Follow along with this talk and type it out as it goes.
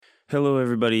Hello,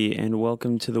 everybody, and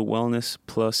welcome to the Wellness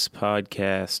Plus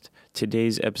podcast.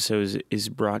 Today's episode is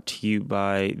brought to you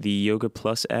by the Yoga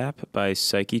Plus app by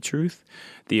PsycheTruth.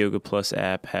 The Yoga Plus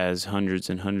app has hundreds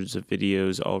and hundreds of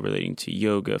videos all relating to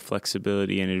yoga,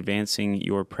 flexibility, and advancing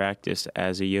your practice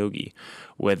as a yogi.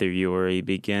 Whether you're a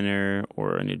beginner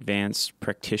or an advanced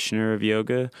practitioner of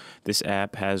yoga, this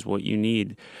app has what you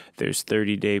need. There's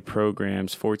 30-day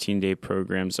programs, 14-day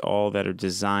programs, all that are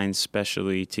designed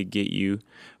specially to get you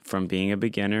from being a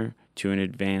beginner to an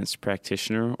advanced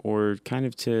practitioner, or kind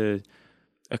of to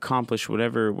accomplish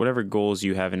whatever goals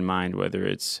you have in mind, whether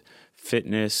it's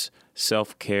fitness,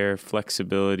 self-care,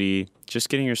 flexibility, just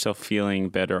getting yourself feeling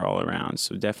better all around.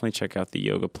 So definitely check out the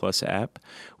Yoga Plus app.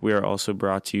 We are also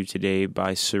brought to you today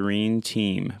by Serene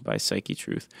Team by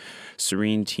PsycheTruth.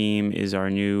 Serene Team is our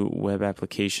new web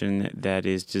application that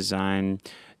is designed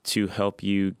to help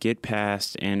you get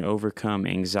past and overcome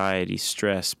anxiety,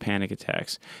 stress, panic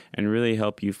attacks, and really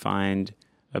help you find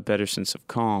a better sense of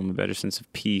calm, a better sense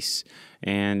of peace,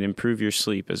 and improve your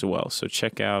sleep as well. So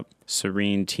check out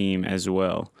Serene Team as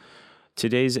well.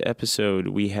 Today's episode,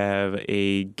 we have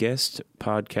a guest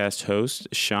podcast host,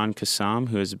 Sean Kassam,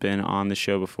 who has been on the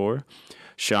show before.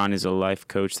 Sean is a life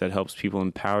coach that helps people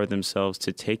empower themselves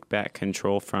to take back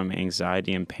control from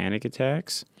anxiety and panic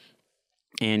attacks.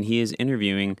 And he is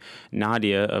interviewing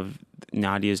Nadia of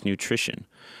Nadia's Nutrition.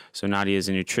 So Nadia is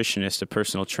a nutritionist, a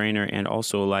personal trainer, and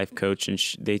also a life coach. And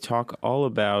they talk all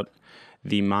about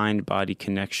the mind-body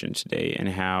connection today and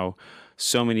how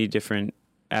so many different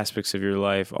aspects of your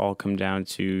life all come down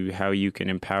to how you can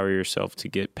empower yourself to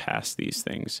get past these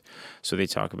things. So they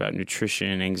talk about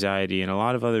nutrition, anxiety, and a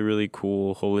lot of other really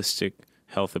cool holistic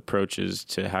health approaches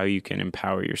to how you can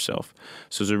empower yourself.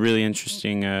 So it's a really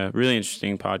interesting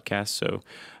podcast. So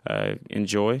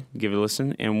enjoy, give it a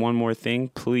listen. And one more thing,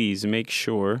 please make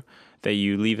sure that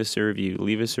you leave us a review.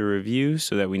 Leave us a review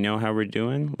so that we know how we're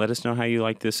doing. Let us know how you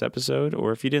liked this episode,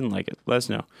 or if you didn't like it, let us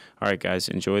know. All right, guys,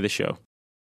 enjoy the show.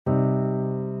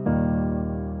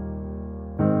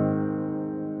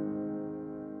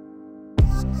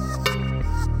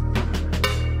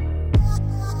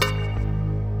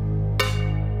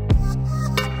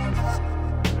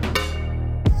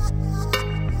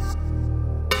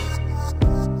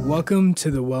 Welcome to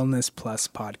the Wellness Plus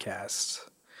podcast.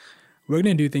 We're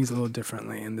going to do things a little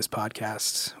differently in this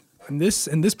podcast. In this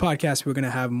podcast, we're going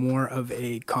to have more of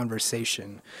a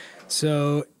conversation.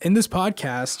 So in this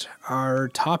podcast, our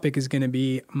topic is going to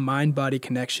be mind-body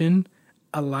connection,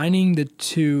 aligning the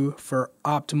two for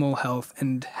optimal health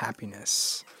and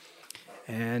happiness.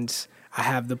 And I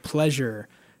have the pleasure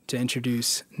to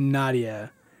introduce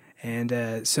Nadia.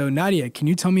 And so Nadia, can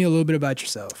you tell me a little bit about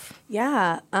yourself?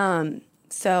 Yeah.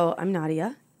 So I'm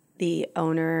Nadia, the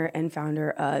owner and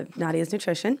founder of Nadia's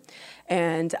Nutrition,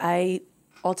 and I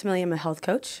ultimately am a health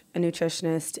coach, a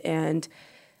nutritionist, and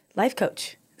life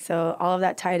coach. So all of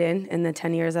that tied in the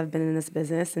 10 years I've been in this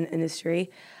business and industry.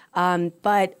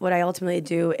 But what I ultimately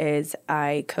do is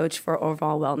I coach for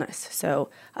overall wellness. So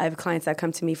I have clients that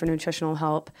come to me for nutritional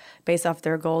help based off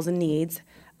their goals and needs,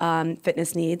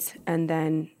 fitness needs, and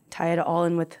then tie it all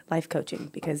in with life coaching,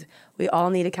 because we all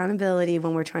need accountability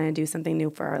when we're trying to do something new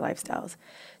for our lifestyles.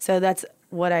 So that's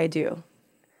what I do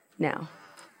now.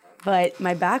 But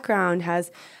my background I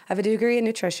have a degree in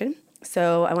nutrition.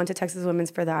 So I went to Texas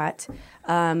Women's for that.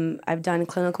 I've done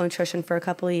clinical nutrition for a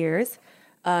couple of years.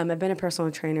 I've been a personal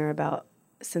trainer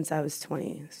since I was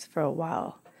 20, for a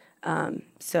while.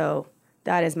 So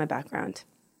that is my background.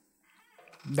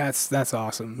 That's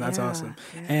awesome. That's awesome.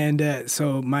 Yeah. And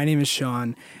so my name is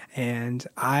Sean, and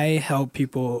I help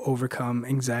people overcome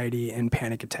anxiety and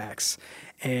panic attacks.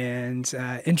 And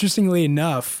interestingly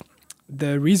enough,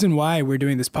 the reason why we're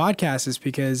doing this podcast is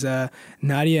because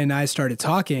Nadia and I started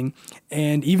talking,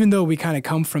 and even though we kind of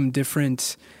come from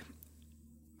different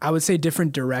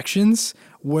directions,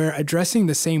 we're addressing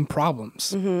the same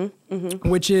problems,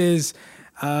 which is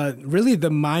really the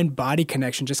mind-body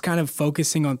connection, just kind of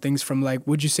focusing on things from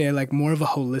would you say more of a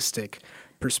holistic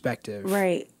perspective?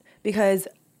 Right. Because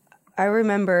I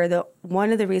remember that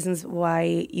one of the reasons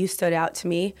why you stood out to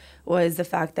me was the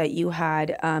fact that you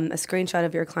had a screenshot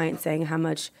of your client saying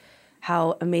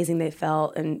how amazing they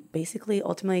felt, and basically,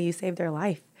 ultimately, you saved their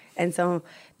life. And so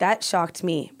that shocked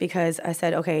me, because I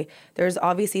said, okay, there's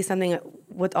obviously something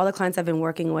with all the clients I've been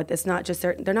working with. It's not just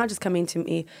they're not just coming to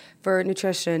me for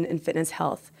nutrition and fitness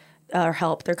health or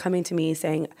help. They're coming to me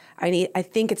saying, I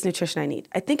think it's nutrition I need.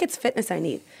 I think it's fitness I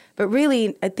need. But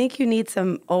really, I think you need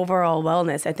some overall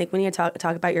wellness. I think we need to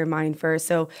talk about your mind first.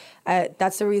 So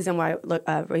that's the reason why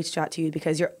I reached out to you,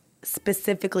 because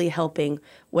specifically helping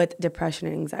with depression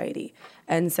and anxiety.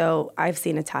 And so I've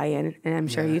seen a tie-in, and I'm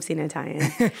sure you've seen a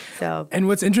tie-in. So, and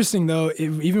what's interesting though,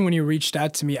 even when you reached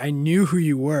out to me, I knew who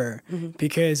you were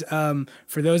because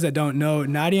for those that don't know,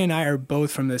 Nadia and I are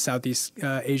both from the Southeast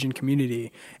Asian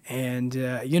community, and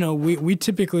we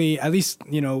typically, at least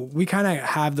we kind of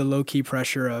have the low key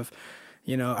pressure of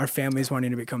our families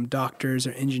wanting to become doctors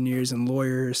or engineers and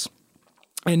lawyers.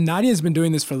 And Nadia's been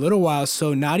doing this for a little while,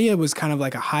 so Nadia was kind of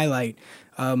like a highlight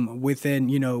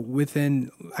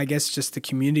within, I guess, just the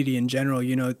community in general.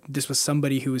 This was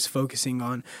somebody who was focusing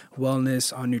on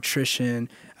wellness, on nutrition,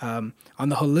 on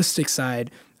the holistic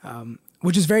side,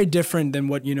 which is very different than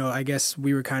what, I guess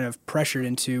we were kind of pressured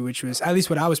into, which was, at least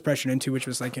what I was pressured into, which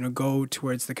was like, go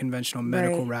towards the conventional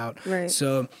medical route. Right.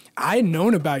 So I had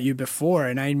known about you before,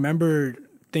 and I remember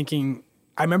thinking,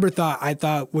 I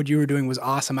thought what you were doing was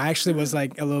awesome. I actually was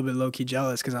like a little bit low key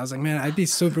jealous because I was like, man, I'd be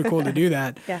super cool to do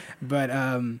that. Yeah. But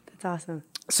that's awesome.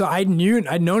 So I'd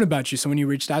known about you. So when you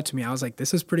reached out to me, I was like,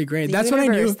 this is pretty great. That's when I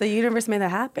knew the universe made that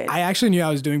happen. I actually knew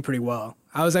I was doing pretty well.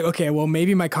 I was like, okay, well,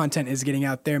 maybe my content is getting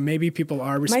out there. Maybe people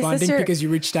are responding because you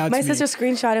reached out to me. My sister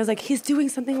screenshot. I was like, he's doing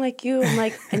something like you. I'm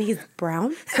like, and he's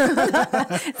brown.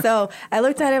 So I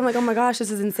looked at him like, oh my gosh,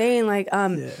 this is insane. Like,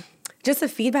 just the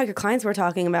feedback your clients were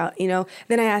talking about,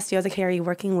 Then I asked you, I was like, hey, are you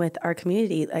working with our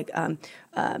community, like,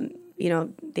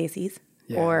 Daisy's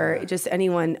or just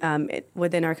anyone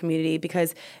within our community?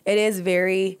 Because it is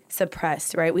very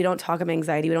suppressed, right? We don't talk about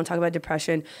anxiety. We don't talk about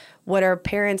depression. What our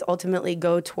parents ultimately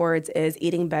go towards is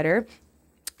eating better.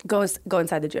 Go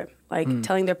inside the gym, like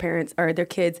telling their parents or their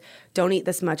kids, don't eat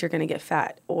this much, you're going to get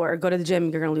fat, or go to the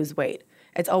gym, you're going to lose weight.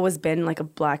 It's always been like a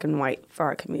black and white for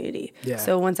our community. Yeah.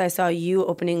 So once I saw you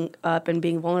opening up and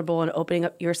being vulnerable and opening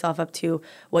up yourself up to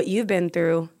what you've been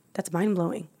through, that's mind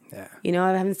blowing. Yeah.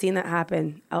 I haven't seen that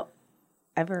happen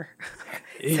ever.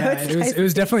 Yeah, it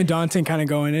was definitely daunting kind of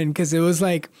going in because it was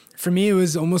like, for me, it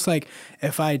was almost like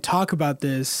if I talk about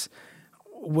this,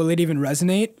 will it even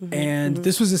resonate? And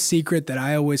this was a secret that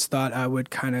I always thought I would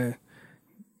kind of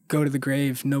go to the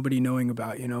grave, nobody knowing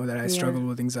about, that I struggled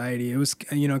with anxiety. It was,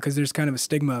 because there's kind of a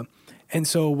stigma. And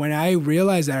so when I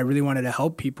realized that I really wanted to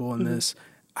help people in this,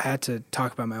 I had to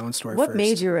talk about my own story first. What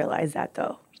made you realize that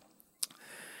though?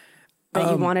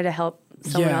 That you wanted to help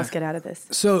someone else get out of this?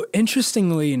 So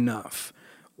interestingly enough,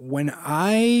 when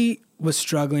I was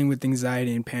struggling with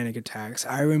anxiety and panic attacks,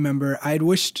 I remember I'd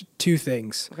wished two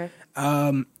things. Okay.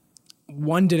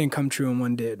 One didn't come true and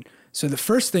one did. So the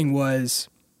first thing was,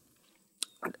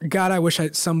 God, I wish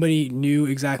somebody knew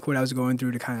exactly what I was going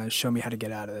through to kind of show me how to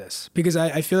get out of this. Because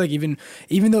I feel like even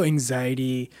though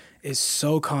anxiety is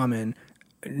so common,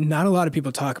 not a lot of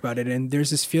people talk about it. And there's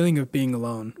this feeling of being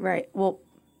alone. Right. Well,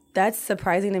 that's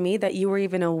surprising to me that you were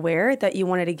even aware that you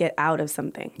wanted to get out of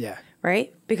something. Yeah.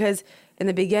 Right? Because in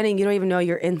the beginning, you don't even know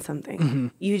you're in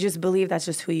something. You just believe that's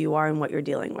just who you are and what you're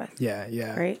dealing with. Yeah,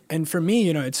 yeah. Right? And for me,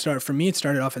 it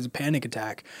started off as a panic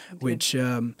attack, which...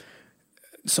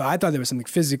 So I thought there was something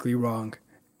physically wrong,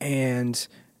 and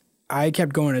I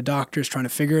kept going to doctors trying to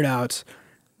figure it out.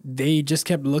 They just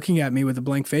kept looking at me with a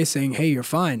blank face saying, hey, you're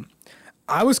fine.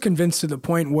 I was convinced to the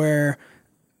point where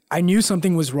I knew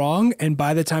something was wrong, and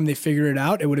by the time they figured it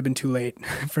out, it would have been too late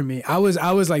for me. I was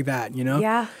like that,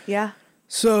 Yeah, yeah.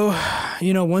 So,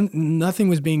 nothing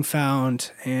was being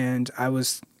found, and I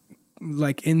was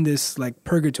like in this like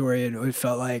purgatory. It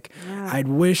felt like I'd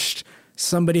wished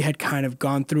somebody had kind of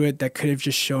gone through it that could have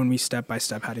just shown me step by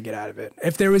step how to get out of it.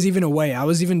 If there was even a way. I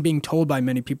was even being told by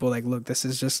many people like, look, this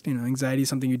is just, anxiety is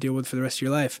something you deal with for the rest of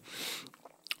your life.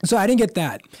 So I didn't get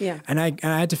that. Yeah. And I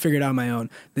had to figure it out on my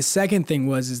own. The second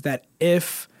thing is that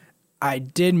if I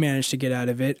did manage to get out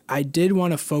of it, I did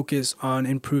want to focus on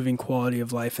improving quality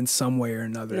of life in some way or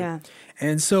another. Yeah.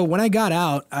 And so when I got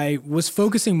out, I was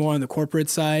focusing more on the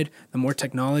corporate side, the more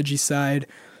technology side.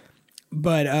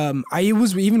 But I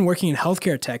was even working in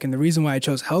healthcare tech, and the reason why I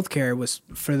chose healthcare was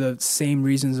for the same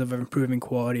reasons of improving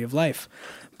quality of life.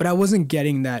 But I wasn't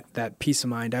getting that peace of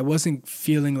mind. I wasn't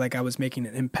feeling like I was making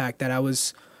an impact, that I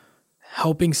was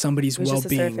helping somebody's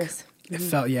well-being. It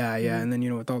felt, and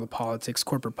then, with all the politics,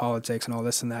 corporate politics and all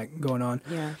this and that going on.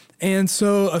 Yeah. And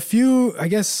so about a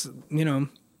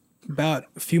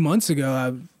few months ago,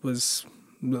 I was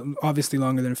obviously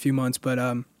longer than a few months, but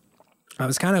I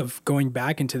was kind of going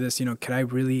back into this, could I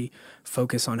really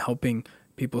focus on helping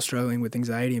people struggling with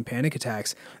anxiety and panic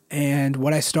attacks? And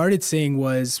what I started seeing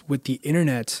was with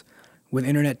Internet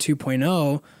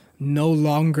 2.0, no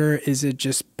longer is it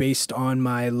just based on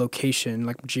my location,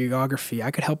 like geography. I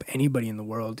could help anybody in the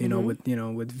world,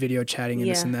 with video chatting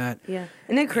and this and that. Yeah.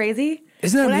 Isn't it crazy?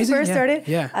 Isn't that amazing? When I first started,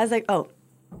 I was like, oh,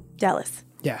 Dallas.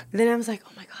 Yeah. And then I was like,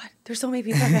 oh my God, there's so many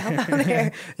people I can help out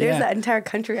there. There's Yeah. that entire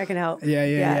country I can help.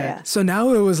 Yeah. So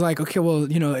now it was like, okay, well,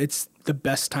 it's the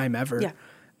best time ever. Yeah.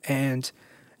 And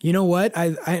you know what?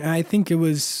 I think I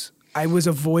was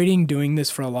avoiding doing this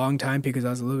for a long time because I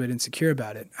was a little bit insecure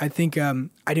about it. I think I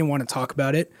didn't want to talk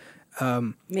about it.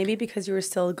 Maybe because you were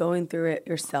still going through it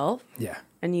yourself. Yeah.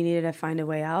 And you needed to find a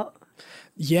way out.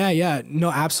 Yeah. No,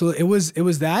 absolutely. It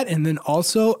was that. And then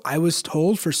also I was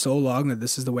told for so long that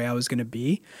this is the way I was going to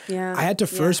be. Yeah. I had to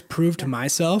first prove to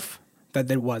myself that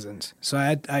it wasn't. So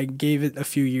I gave it a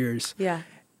few years. Yeah.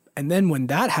 And then when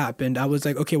that happened, I was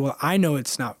like, okay, well, I know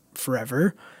it's not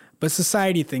forever, but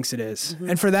society thinks it is.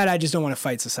 And for that, I just don't want to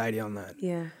fight society on that.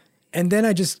 Yeah. And then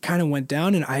I just kind of went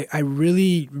down and I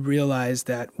really realized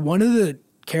that one of the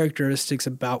characteristics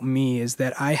about me is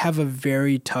that I have a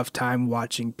very tough time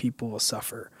watching people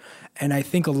suffer. And I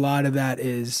think a lot of that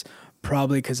is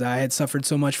probably because I had suffered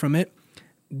so much from it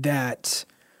that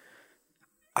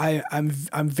I'm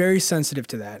very sensitive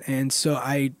to that. And so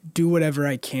I do whatever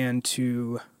I can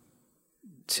to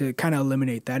kind of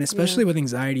eliminate that, especially with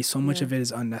anxiety. So much of it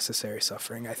is unnecessary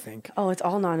suffering, I think. Oh, it's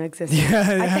all non-existent.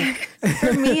 Yeah.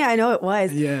 For me, I know it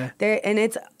was. Yeah. And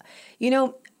it's,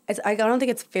 I don't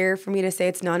think it's fair for me to say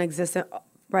it's non-existent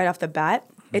right off the bat.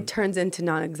 It turns into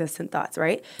non-existent thoughts,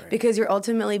 right? Because you're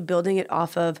ultimately building it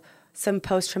off of some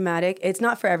post-traumatic. It's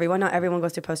not for everyone. Not everyone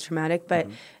goes through post-traumatic, but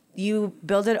you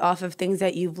build it off of things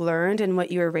that you've learned and what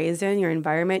you were raised in, your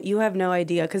environment. You have no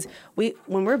idea because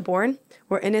when we're born,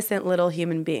 we're innocent little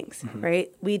human beings, right?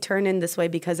 We turn in this way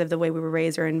because of the way we were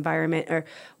raised, or environment, or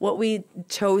what we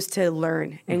chose to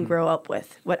learn and grow up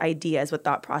with, what ideas, what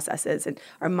thought processes, and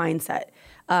our mindset.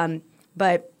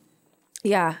 But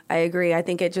yeah, I agree. I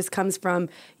think it just comes from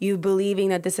you believing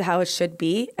that this is how it should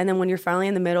be. And then when you're finally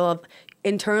in the middle of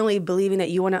internally believing that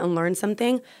you want to unlearn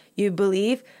something, you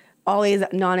believe all these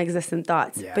non-existent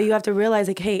thoughts. Yeah. But you have to realize,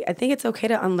 like, hey, I think it's okay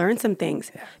to unlearn some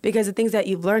things because the things that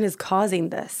you've learned is causing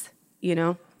this,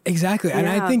 Exactly. And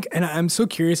I think, and I'm so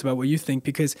curious about what you think,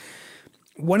 because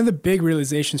one of the big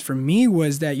realizations for me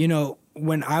was that,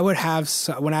 when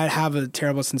I'd have a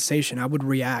terrible sensation, I would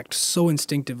react so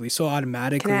instinctively, so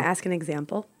automatically. Can I ask an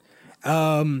example?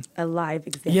 A live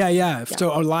example. Yeah.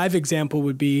 So a live example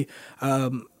would be,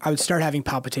 I would start having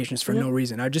palpitations for no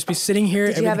reason. I'd just be sitting here.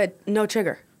 Did you have no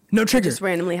trigger? No trigger. It just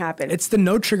randomly happened. It's the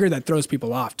no trigger that throws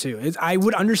people off too. I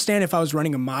would understand if I was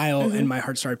running a mile and my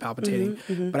heart started palpitating,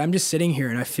 but I'm just sitting here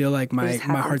and I feel like my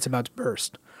heart's about to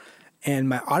burst. And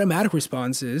my automatic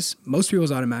response is, most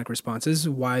people's automatic response is,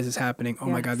 why is this happening? Oh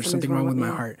my God, there's something wrong with my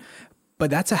heart. But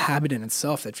that's a habit in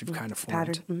itself that you've kind of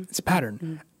formed. It's a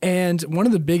pattern. And one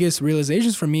of the biggest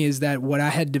realizations for me is that what I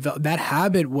had developed, that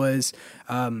habit was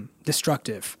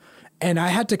destructive. And I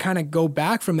had to kind of go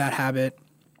back from that habit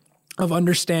of when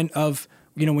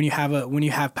you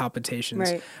have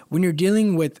palpitations, when you're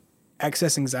dealing with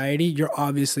excess anxiety, you're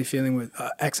obviously feeling with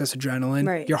excess adrenaline.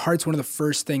 Right. Your heart's one of the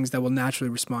first things that will naturally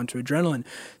respond to adrenaline.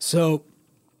 So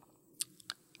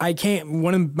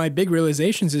one of my big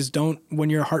realizations is when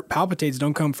your heart palpitates,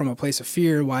 don't come from a place of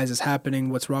fear. Why is this happening?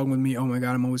 What's wrong with me? Oh my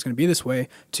God, I'm always going to be this way.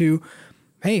 To,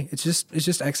 hey, it's just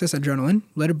excess adrenaline.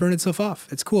 Let it burn itself off.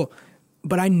 It's cool.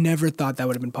 But I never thought that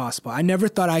would have been possible. I never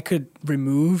thought I could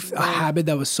remove a habit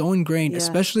that was so ingrained,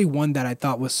 especially one that I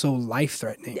thought was so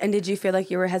life-threatening. And did you feel like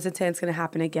you were hesitant it's going to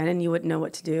happen again and you wouldn't know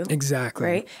what to do? Exactly.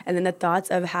 Right? And then the thoughts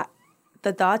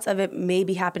of it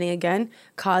maybe happening again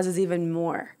causes even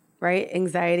more, right?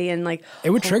 Anxiety and like... It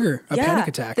would trigger a panic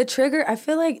attack. The trigger, I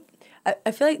feel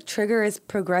like trigger is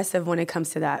progressive when it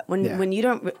comes to that. When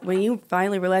you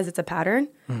finally realize it's a pattern,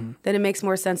 then it makes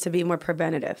more sense to be more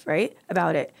preventative, right,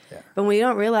 about it. Yeah. But when you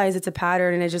don't realize it's a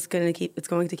pattern and it's going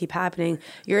to keep happening,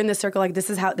 you're in the circle like this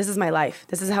is my life.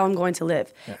 This is how I'm going to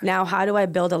live. Yeah. Now, how do I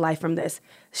build a life from this?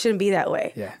 It shouldn't be that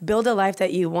way. Yeah. Build a life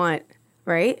that you want,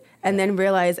 right? And then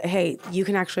realize, hey, you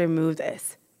can actually remove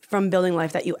this from building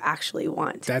life that you actually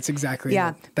want. That's exactly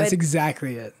it. That's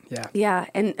exactly it. Yeah. Yeah.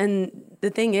 And the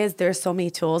thing is, there's so many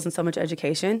tools and so much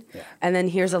education. Yeah. And then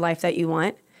here's a life that you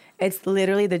want. It's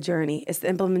literally the journey. It's the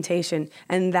implementation.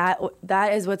 And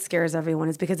that is what scares everyone,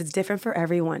 is because it's different for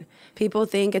everyone. People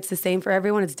think it's the same for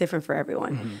everyone. It's different for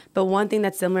everyone. Mm-hmm. But one thing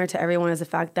that's similar to everyone is the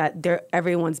fact that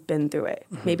everyone's been through it.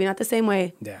 Mm-hmm. Maybe not the same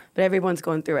way, but everyone's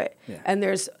going through it. Yeah. And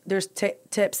there's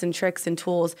tips and tricks and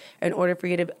tools in order for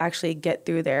you to actually get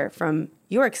through there from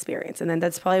your experience. And then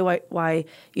that's probably why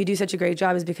you do such a great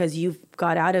job, is because you've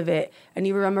got out of it and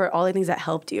you remember all the things that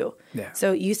helped you. Yeah.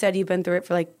 So you said you've been through it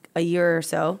for like a year or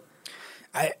so.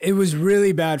 It was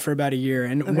really bad for about a year.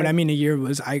 And what I mean a year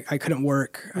was I couldn't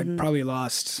work. Mm-hmm. I probably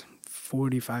lost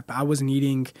 45 pounds. I wasn't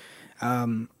eating.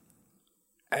 And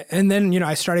And then,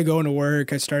 I started going to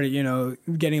work. I started,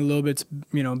 getting a little bit,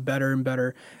 better and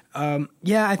better.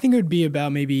 I think it would be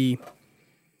about maybe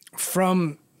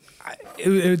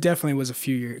it definitely was a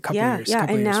couple years. Yeah.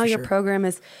 And now your sure. program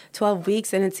is 12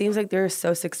 weeks and it seems like they're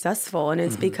so successful. And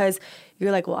it's because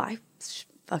you're like, well, I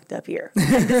fucked up here.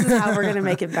 And this is how we're going to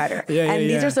make it better.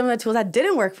 These are some of the tools that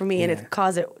didn't work for me and it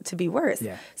caused it to be worse.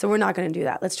 Yeah. So we're not going to do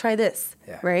that. Let's try this.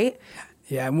 Yeah. Right?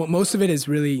 Yeah. And most of it is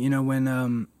really,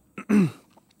 when,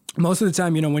 most of the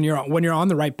time, when you're on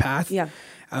the right path,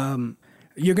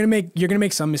 you're gonna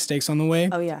make some mistakes on the way.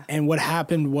 Oh yeah. And what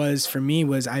happened was for me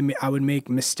was I would make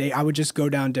mistakes. I would just go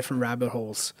down different rabbit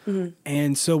holes.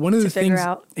 And so one of the things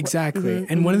exactly.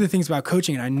 And one of the things about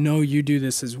coaching, and I know you do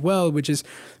this as well, which is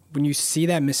when you see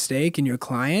that mistake in your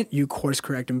client, you course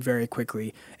correct them very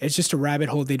quickly. It's just a rabbit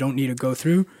hole they don't need to go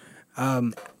through.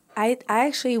 I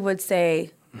actually would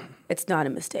say it's not a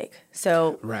mistake.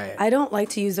 So I don't like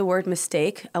to use the word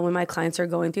mistake when my clients are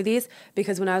going through these,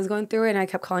 because when I was going through it and I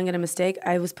kept calling it a mistake,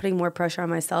 I was putting more pressure on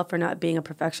myself for not being a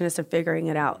perfectionist and figuring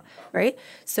it out, right?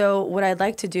 So what I'd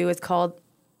like to do is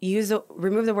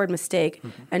remove the word mistake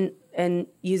and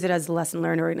use it as a lesson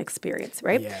learned or an experience,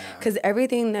 right? Because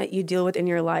everything that you deal with in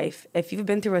your life, if you've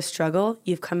been through a struggle,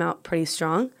 you've come out pretty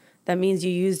strong. That means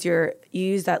you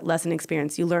used that lesson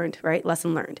experience. You learned, right?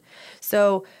 Lesson learned.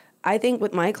 So I think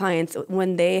with my clients,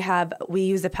 when we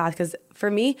use the path, because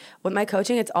for me, with my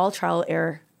coaching, it's all trial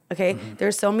error. Okay.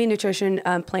 There's so many nutrition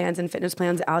plans and fitness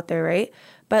plans out there, right?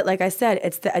 But like I said,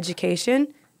 it's the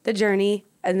education, the journey,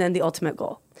 and then the ultimate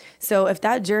goal. So if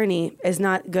that journey is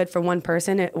not good for one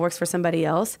person, it works for somebody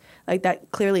else, like that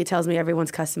clearly tells me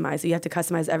everyone's customized. So you have to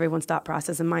customize everyone's thought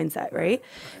process and mindset, right?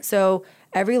 So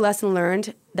every lesson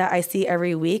learned that I see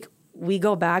every week, we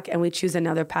go back and we choose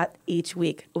another path each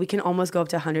week. We can almost go up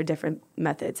to 100 different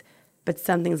methods, but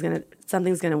something's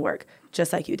gonna work,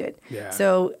 just like you did. Yeah.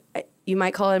 So you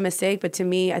might call it a mistake, but to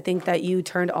me, I think that you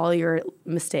turned all your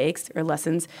mistakes or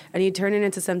lessons and you turn it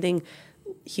into something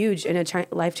huge and a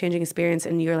life-changing experience.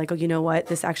 And you're like, oh, you know what?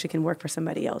 This actually can work for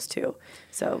somebody else too.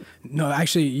 So no,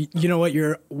 actually, you know what?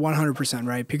 You're 100%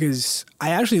 right, because I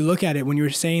actually look at it when you were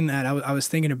saying that. I was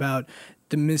thinking about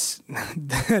the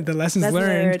lessons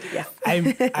learned. Yeah.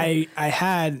 I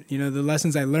had, the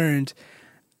lessons I learned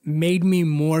made me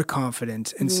more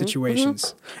confident in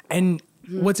situations. And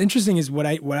what's interesting is what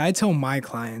I tell my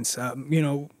clients,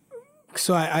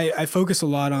 so I focus a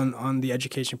lot on the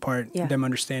education part, them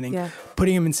understanding,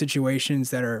 putting them in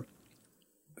situations that are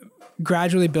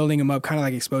gradually building them up, kind of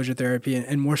like exposure therapy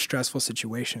and more stressful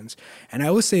situations. And I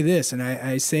always say this, and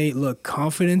I say, look,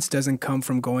 confidence doesn't come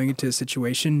from going into a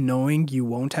situation knowing you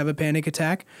won't have a panic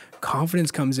attack. Confidence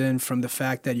comes in from the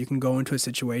fact that you can go into a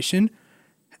situation,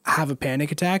 have a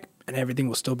panic attack, and everything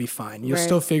will still be fine. You'll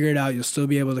still figure it out. You'll still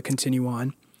be able to continue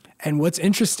on. And what's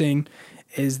interesting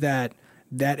is that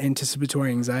anticipatory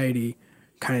anxiety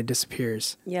kind of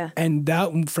disappears. Yeah. And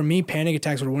that, for me, panic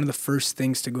attacks were one of the first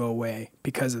things to go away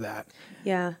because of that.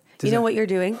 Yeah. What you're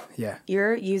doing? Yeah.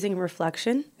 You're using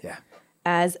reflection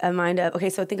as a mind of, okay,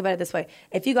 so think about it this way.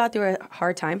 If you got through a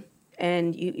hard time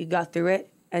and you got through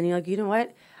it and you're like, you know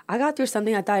what? I got through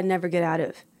something I thought I'd never get out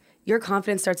of. Your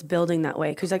confidence starts building that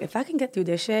way. Because like, if I can get through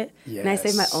this shit and I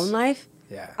save my own life,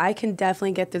 I can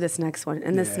definitely get through this next one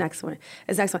and this next one,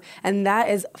 this next one. And that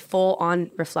is full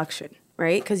on reflection.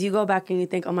 Right? Because you go back and you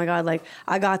think, oh my God, like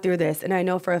I got through this and I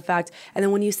know for a fact. And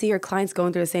then when you see your clients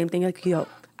going through the same thing, you're like, yo,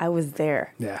 I was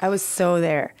there. Yeah. I was so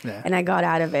there and I got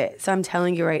out of it. So I'm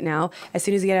telling you right now, as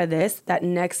soon as you get out of this, that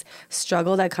next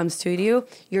struggle that comes to you,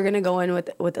 you're going to go in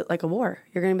with it like a war.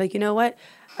 You're going to be like, you know what?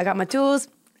 I got my tools.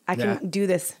 I can do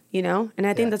this, And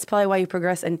I think that's probably why you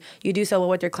progress and you do so well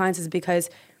with your clients is because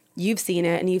you've seen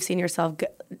it and you've seen yourself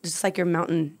just like your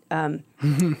mountain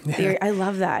theory. I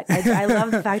love that. I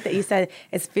love the fact that you said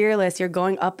it's fearless. You're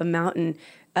going up a mountain,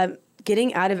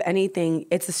 getting out of anything.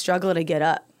 It's a struggle to get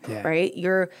up, right?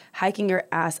 You're hiking your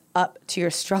ass up to your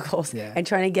struggles and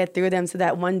trying to get through them so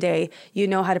that one day you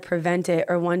know how to prevent it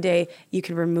or one day you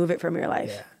can remove it from your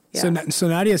life. Yeah. So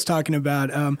Nadia's talking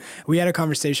about, we had a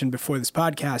conversation before this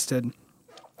podcast and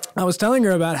I was telling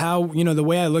her about how, the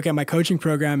way I look at my coaching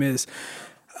program is,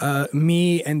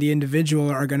 me and the individual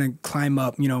are going to climb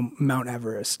up, Mount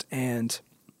Everest. And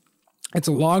it's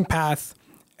a long path.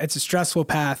 It's a stressful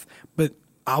path, but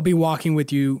I'll be walking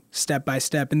with you step by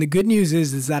step. And the good news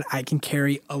is that I can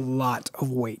carry a lot of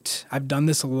weight. I've done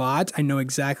this a lot. I know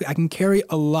exactly. I can carry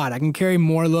a lot. I can carry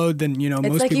more load than, most people.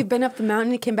 It's like you've been up the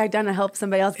mountain and came back down to help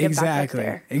somebody else get back up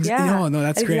there. No,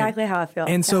 that's great. Exactly how I feel.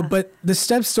 And so, but the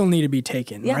steps still need to be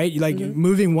taken, right? Like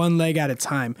moving one leg at a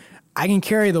time. I can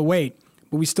carry the weight,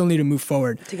 but we still need to move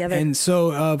forward together. And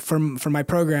so for my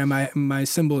program, my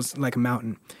symbol is like a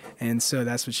mountain. And so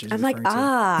that's what she's referring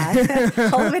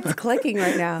to. All of it's clicking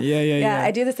right now. Yeah.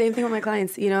 I do the same thing with my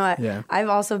clients. You know, I've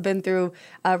also been through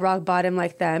rock bottom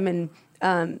like them. And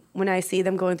when I see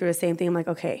them going through the same thing, I'm like,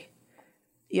 okay,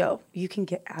 yo, you can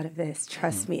get out of this.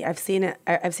 Trust me. I've seen it.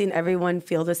 I've seen everyone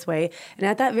feel this way. And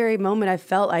at that very moment, I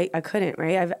felt I couldn't,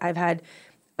 right? I've had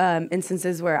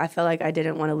instances where I felt like I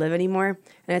didn't want to live anymore.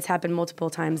 And it's happened multiple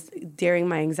times during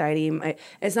my anxiety.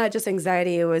 It's not just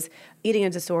anxiety. It was eating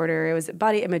disorder. It was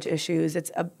body image issues.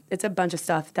 It's a bunch of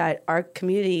stuff that our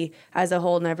community as a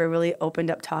whole never really opened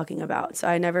up talking about. So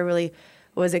I never really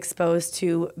was exposed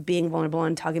to being vulnerable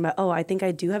and talking about, oh, I think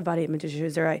I do have body image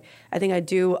issues, or I think I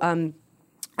do, I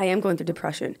am going through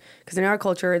depression. Because in our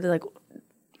culture, they're like,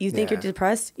 you think you're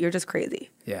depressed, you're just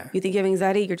crazy. Yeah. You think you have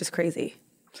anxiety, you're just crazy,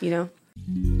 you know?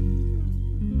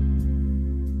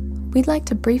 We'd like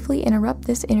to briefly interrupt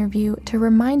this interview to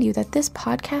remind you that this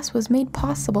podcast was made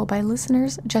possible by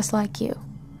listeners just like you.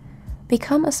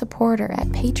 Become a supporter at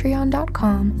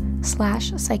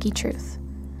patreon.com/psychetruth,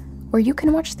 where you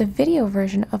can watch the video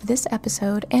version of this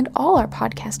episode and all our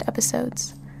podcast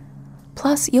episodes.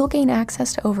 Plus, you'll gain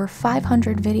access to over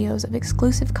 500 videos of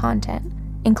exclusive content,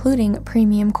 including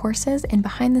premium courses and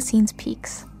behind-the-scenes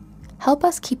peeks. Help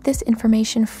us keep this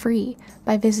information free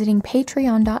by visiting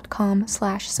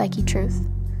patreon.com/psychetruth.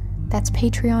 That's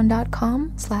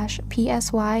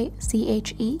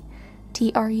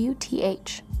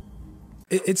patreon.com/PSYCHETRUTH.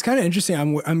 It's kind of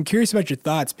interesting. I'm curious about your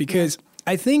thoughts because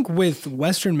I think with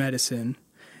Western medicine,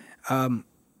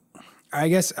 I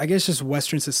guess just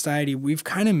Western society, we've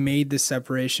kind of made this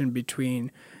separation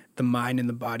between the mind and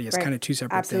the body as kind of two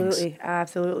separate things.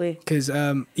 Absolutely. Because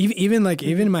even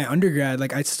in my undergrad,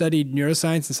 like I studied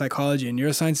neuroscience and psychology, and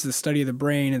neuroscience is the study of the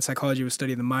brain, and psychology was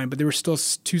study of the mind, but they were still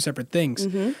two separate things.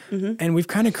 And we've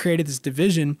kind of created this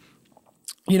division.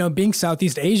 You know, being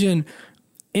Southeast Asian,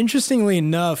 interestingly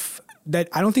enough, that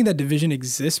I don't think that division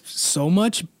exists so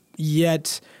much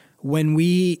yet. When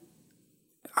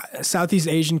Southeast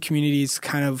Asian communities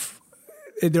kind of,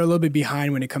 they're a little bit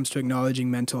behind when it comes to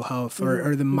acknowledging mental health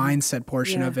or the mindset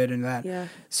portion of it and that. Yeah.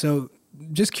 So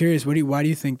just curious, why do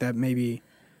you think that maybe?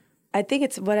 I think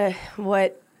it's what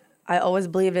I always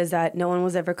believed is that no one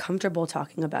was ever comfortable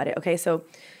talking about it. Okay, so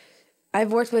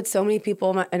I've worked with so many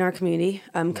people in our community,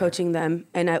 coaching them.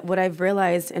 And what I've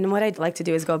realized and what I'd like to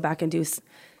do is go back and do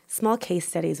small case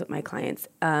studies with my clients.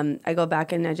 I go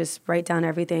back and I just write down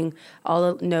everything,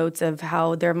 all the notes of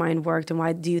how their mind worked and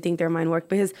why do you think their mind worked?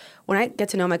 Because when I get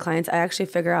to know my clients, I actually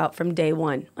figure out from day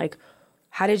one, like,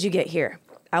 how did you get here?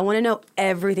 I want to know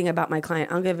everything about my client.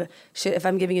 I don't give a shit if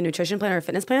I'm giving you a nutrition plan or a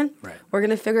fitness plan. Right. We're going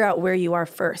to figure out where you are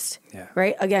first,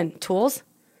 right? Again, tools,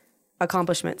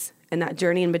 accomplishments, and that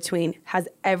journey in between has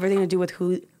everything to do with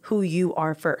who you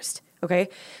are first, okay?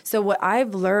 So what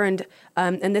I've learned,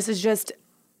 and this is just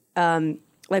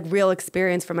like real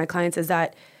experience for my clients, is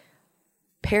that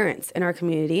parents in our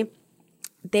community,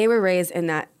 they were raised in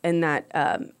that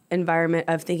environment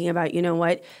of thinking about, you know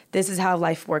what, this is how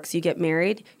life works. You get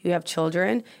married, you have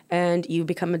children, and you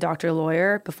become a doctor,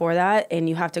 lawyer before that, and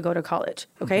you have to go to college,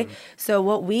 okay? So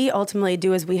what we ultimately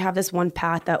do is we have this one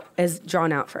path that is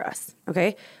drawn out for us,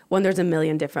 okay? When there's a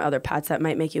million different other paths that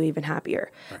might make you even happier.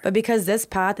 Right. But because this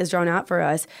path is drawn out for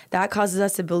us, that causes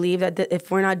us to believe that if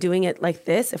we're not doing it like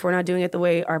this, if we're not doing it the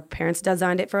way our parents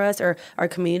designed it for us or our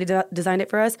community designed it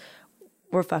for us,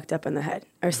 we're fucked up in the head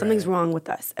or something's wrong with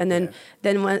us. And then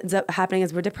what ends up happening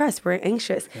is we're depressed, we're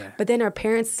anxious. But then our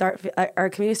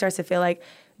community starts to feel like,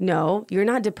 no, you're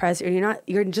not depressed, or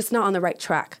you're just not on the right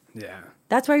track. Yeah.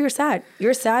 That's why you're sad.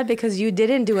 You're sad because you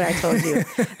didn't do what I told you.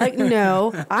 Like,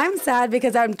 no, I'm sad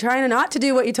because I'm trying not to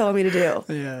do what you told me to do.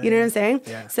 You know what I'm saying?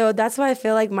 Yeah. So that's why I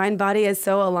feel like mind body is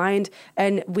so aligned,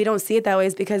 and we don't see it that way,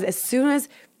 is because as soon as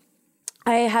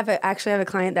I actually have a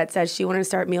client that said she wanted to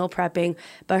start meal prepping,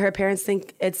 but her parents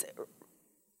think it's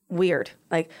weird.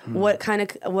 Like, what kind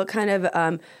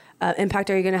of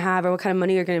impact are you going to have, or what kind of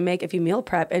money you're going to make if you meal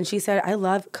prep? And she said, I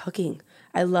love cooking.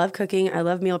 I love cooking. I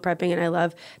love meal prepping, and I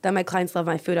love that my clients love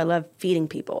my food. I love feeding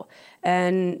people.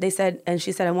 And she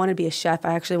said, I wanted to be a chef.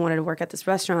 I actually wanted to work at this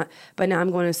restaurant, but now I'm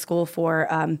going to school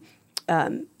for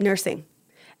nursing.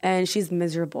 And she's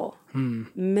miserable.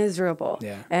 Miserable.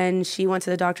 Yeah. And she went to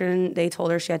the doctor, and they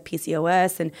told her she had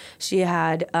PCOS, and she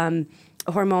had a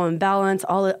hormone imbalance,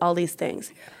 all these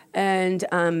things. Yeah. And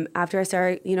after I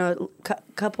started,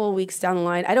 couple of weeks down the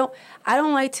line, I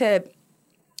don't like to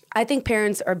I think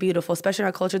parents are beautiful, especially in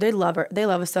our culture. They love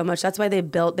us so much. That's why they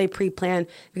pre-plan,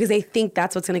 because they think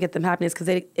that's what's going to get them happiness, because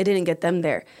it didn't get them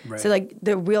there. Right. So like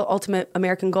the real ultimate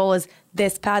American goal is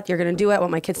this path. You're going to do it. I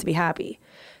want my kids to be happy.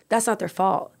 That's not their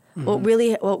fault.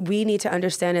 Mm-hmm. What we need to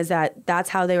understand is that that's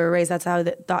how they were raised. That's how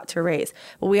they're thought to raise.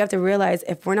 But we have to realize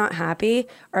if we're not happy,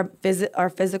 our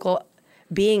physical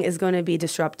being is going to be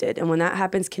disrupted. And when that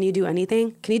happens, can you do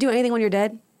anything? Can you do anything when you're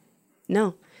dead?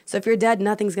 No. So if you're dead,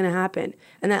 nothing's going to happen.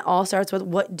 And that all starts with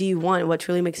what do you want, what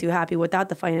truly makes you happy without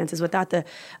the finances, without the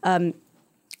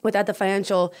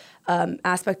financial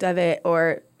aspect of it,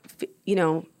 or, you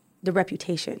know, the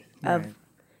reputation of, Right.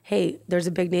 hey, there's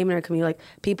a big name in our community. Like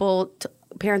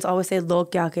parents always say, "Lo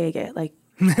kya kahenge?" Like,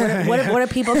 what are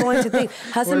people going to think?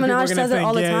 Hassan Minhaj says it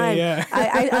all the time. Yeah.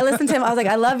 I listened to him. I was like,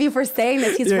 I love you for saying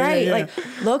this. He's right. Yeah. Like,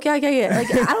 lo kya kahenge?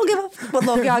 Like, I don't give a fuck what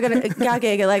lo kya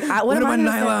kahenge. Like, what am I about gonna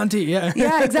Naila say? Auntie? Yeah.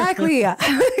 Yeah, exactly.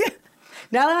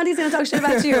 Naila Auntie's gonna talk shit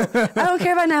about you. I don't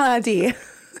care about Naila Auntie.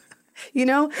 You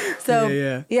know? So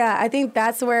yeah, I think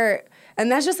that's where. And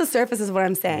that's just the surface is what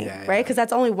I'm saying, right? Because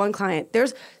that's only one client.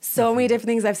 There's so many different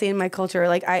things I've seen in my culture.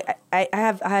 Like I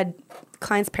have had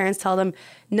clients' parents tell them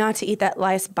not to eat that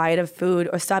last bite of food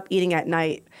or stop eating at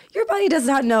night. Your body does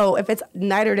not know if it's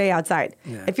night or day outside.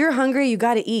 Yeah. If you're hungry, you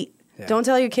got to eat. Yeah. Don't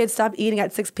tell your kids stop eating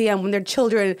at 6 p.m. when they're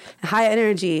children, high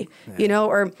energy, you know,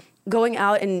 or going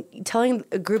out and telling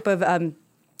a group of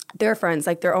their friends,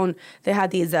 like they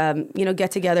had these,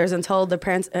 get-togethers and told the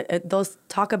parents, they'll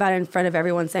talk about it in front of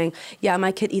everyone saying, yeah,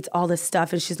 my kid eats all this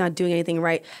stuff and she's not doing anything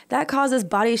right. That causes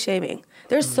body shaming.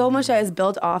 There's so much that is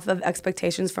built off of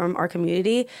expectations from our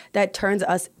community that turns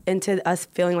us into us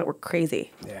feeling like we're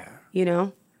crazy. Yeah. You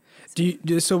know?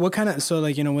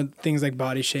 With things like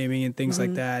body shaming and things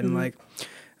like that, and like,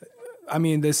 I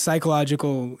mean, the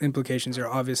psychological implications are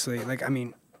obviously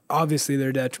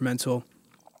they're detrimental.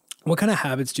 What kind of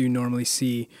habits do you normally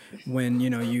see when,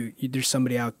 there's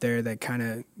somebody out there that kind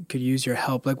of could use your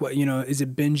help? Like what, is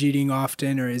it binge eating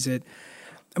often, or is it,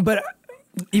 but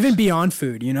even beyond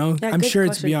food, Yeah, I'm sure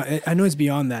it's beyond, I know it's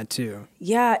beyond that too.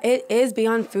 Yeah, it is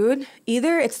beyond food.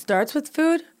 Either it starts with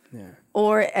food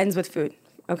or it ends with food.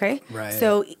 Okay. Right.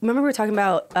 So remember we were talking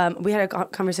about, we had a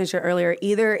conversation earlier.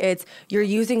 Either it's you're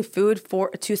using food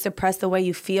to suppress the way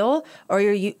you feel, or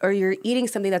you're eating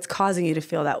something that's causing you to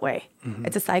feel that way. Mm-hmm.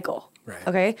 It's a cycle. Right.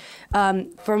 Okay.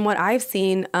 From what I've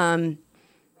seen,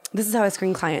 this is how I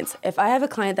screen clients. If I have a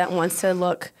client that wants to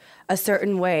look a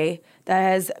certain way, that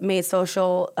has made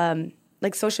social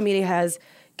media has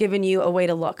given you a way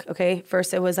to look, okay?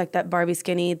 First it was like that Barbie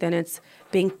skinny, then it's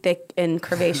being thick and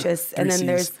curvaceous, and then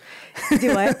there's...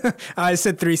 Do what? I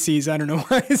said 3 C's, I don't know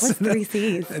why. What's 3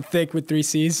 C's? Thick with 3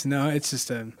 C's? No, it's just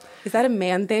a... Is that a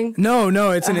man thing? No,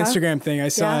 it's an Instagram thing. I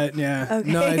saw it, yeah.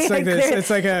 Okay. No, it's like this.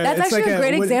 It's like a... That's actually a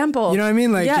great example. You know what I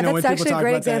mean? Like, yeah, when that's people actually talk a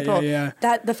great about example. Yeah.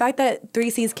 That the fact that 3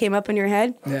 C's came up in your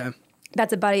head,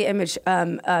 that's a body image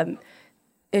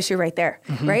issue right there,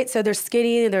 right? So there's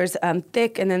skinny, there's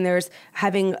thick, and then there's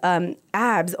having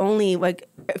abs only. Like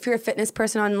if you're a fitness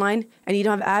person online and you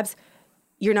don't have abs,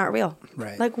 you're not real.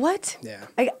 Right. Like what? Yeah.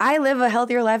 Like I live a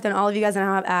healthier life than all of you guys, and I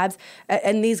don't have abs.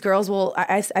 And these girls will,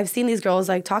 I've seen these girls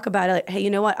like talk about it. Like, hey, you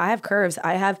know what? I have curves.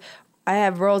 I have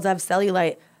rolls. I have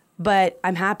cellulite, but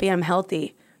I'm happy. I'm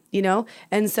healthy.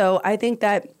 And so I think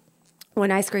that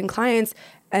when I screen clients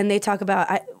and they talk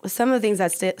about some of the things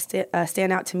that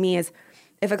stand out to me is,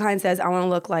 if a client says, I want to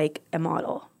look like a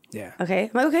model. Yeah. Okay.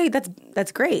 I'm like, okay,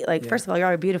 that's great. Like, first of all, you're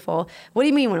already beautiful. What do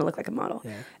you mean you want to look like a model?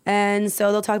 Yeah. And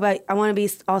so they'll talk about, I want to be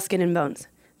all skin and bones.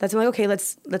 That's like, okay,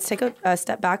 let's take a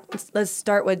step back. Let's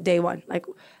start with day one. Like,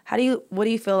 what do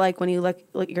you feel like when you look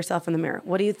at yourself in the mirror?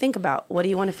 What do you think about? What do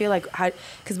you want to feel like?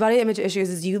 Because body image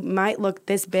issues is you might look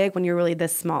this big when you're really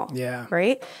this small. Yeah.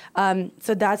 Right.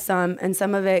 So that's and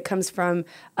some of it comes from,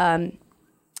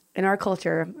 in our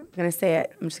culture, I'm just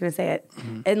going to say it,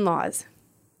 in-laws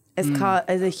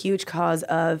is a huge cause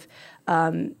of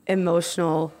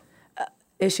emotional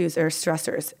issues or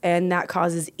stressors, and that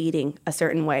causes eating a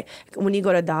certain way. When you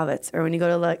go to davets or when you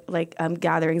go to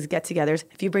gatherings, get-togethers,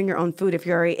 if you bring your own food, if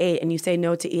you already ate and you say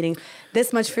no to eating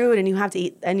this much food and you have to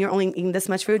eat and you're only eating this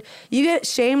much food, you get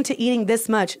shamed to eating this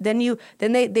much. Then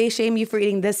they shame you for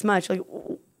eating this much. Like,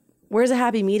 where's a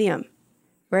happy medium?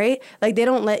 Right? Like they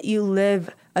don't let you live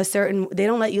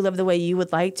the way you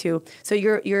would like to. So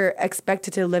you're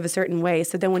expected to live a certain way.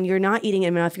 So then when you're not eating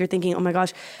enough, you're thinking, oh my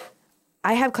gosh,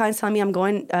 I have clients telling me I'm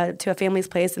going to a family's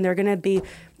place and they're going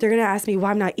to ask me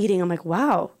why I'm not eating. I'm like,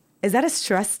 wow, is that a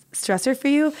stressor for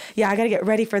you? Yeah, I got to get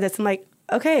ready for this. I'm like,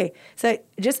 okay. So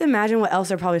just imagine what else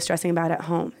they're probably stressing about at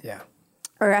home. Yeah.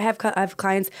 Or I have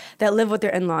clients that live with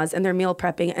their in-laws and they're meal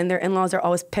prepping, and their in-laws are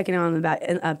always picking on them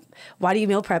about, why do you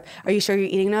meal prep? Are you sure you're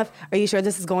eating enough? Are you sure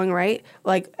this is going right?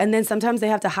 Like, and then sometimes they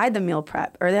have to hide the meal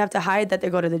prep, or they have to hide that they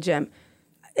go to the gym.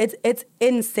 It's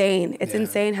insane. It's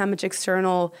insane how much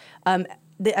external,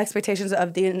 the expectations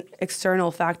of the external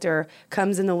factor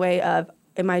comes in the way of,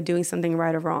 am I doing something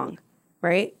right or wrong,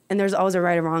 right? And there's always a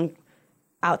right or wrong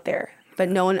out there, but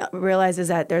no one realizes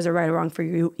that there's a right or wrong for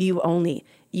you only.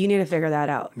 You need to figure that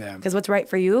out. Because what's right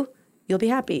for you, you'll be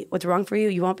happy. What's wrong for you,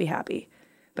 you won't be happy.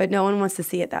 But no one wants to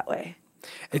see it that way.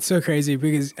 It's so crazy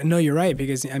because, no, you're right.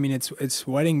 Because, I mean, it's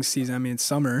wedding season. I mean, it's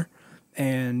summer.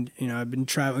 And, you know, I've been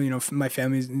traveling, you know, my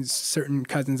family's, certain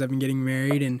cousins have been getting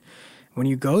married. And when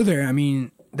you go there, I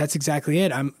mean, that's exactly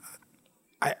it.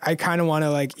 I kind of want to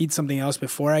like eat something else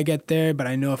before I get there, but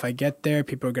I know if I get there,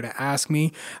 people are going to ask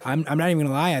me. I'm not even going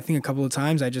to lie. I think a couple of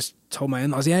times I just told my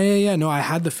in-laws, yeah. No, I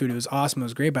had the food. It was awesome. It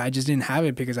was great, but I just didn't have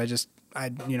it because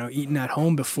I'd, you know, eaten at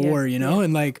home before, you know?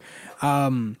 And like,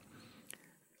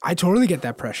 I totally get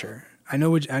that pressure. I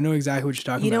know exactly what you're talking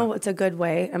about. You know what's a good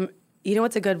way? You know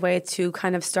what's a good way to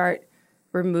kind of start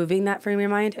removing that from your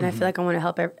mind? And I feel like I want to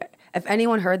help if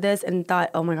anyone heard this and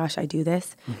thought, oh my gosh, I do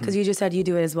this, because you just said you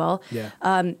do it as well. Yeah.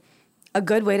 A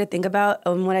good way to think about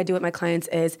what I do with my clients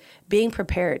is being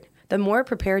prepared. The more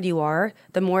prepared you are,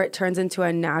 the more it turns into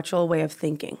a natural way of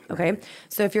thinking, okay? Right.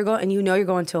 So if you're going, and you know you're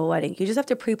going to a wedding, you just have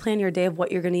to pre-plan your day of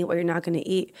what you're going to eat, what you're not going to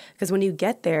eat. Because when you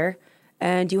get there,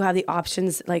 and you have the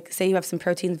options, like say you have some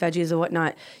proteins, veggies, or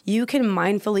whatnot, you can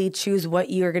mindfully choose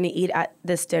what you're going to eat at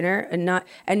this dinner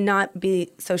and not be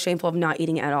so shameful of not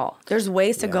eating at all. There's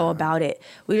ways to go about it.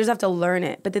 We just have to learn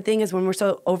it. But the thing is, when we're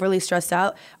so overly stressed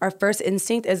out, our first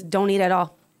instinct is don't eat at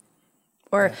all.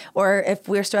 Or if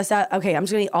we're stressed out, okay, I'm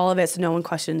just gonna eat all of it so no one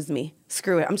questions me.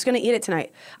 Screw it. I'm just gonna eat it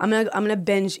tonight. I'm gonna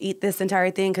binge eat this entire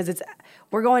thing because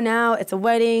we're going out, it's a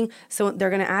wedding, so they're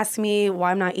gonna ask me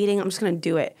why I'm not eating. I'm just gonna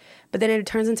do it. But then it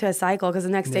turns into a cycle because the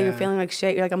next day you're feeling like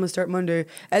shit. You're like, I'm gonna start Monday.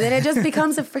 And then it just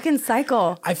becomes a freaking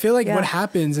cycle. I feel like what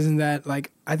happens isn't that,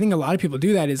 like, I think a lot of people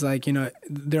do that is like, you know,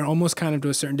 they're almost kind of to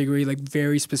a certain degree, like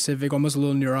very specific, almost a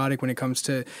little neurotic when it comes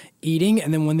to eating.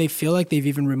 And then when they feel like they've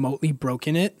even remotely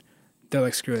broken it, they're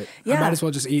like, screw it. I might as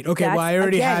well just eat. Okay, I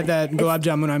already had that gulab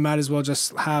jamun. I might as well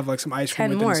just have like some ice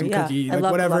cream with it, some cookie, like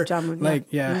whatever. Like,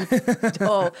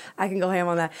 oh, I can go ham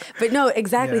on that. But no,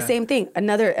 exactly, same thing.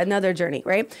 Another journey,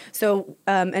 right? So,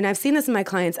 and I've seen this in my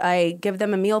clients. I give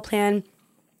them a meal plan.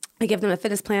 I give them a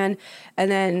fitness plan. And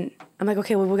then I'm like,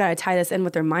 okay, well, we got to tie this in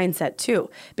with their mindset too.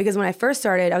 Because when I first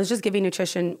started, I was just giving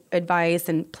nutrition advice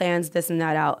and plans, this and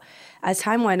that out. As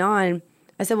time went on,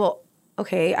 I said, well,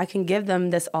 okay, I can give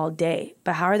them this all day,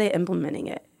 but how are they implementing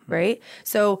it, right?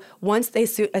 So once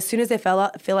as soon as they feel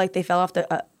like they fell off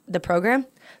the program,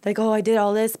 like, oh, I did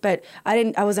all this, but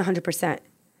I was 100%.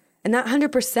 And that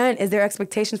 100% is their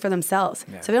expectations for themselves.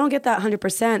 Yeah. So if they don't get that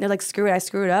 100%, they're like, screw it, I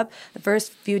screwed up the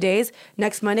first few days.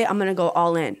 Next Monday, I'm gonna go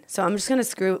all in. So I'm just gonna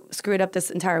screw it up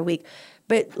this entire week.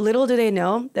 But little do they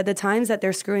know that the times that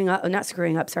they're screwing up, you're not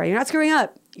screwing up.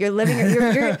 You're living,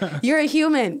 you're a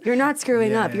human. You're not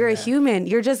screwing up. You're a human.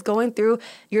 You're just going through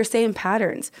your same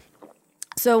patterns.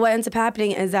 So what ends up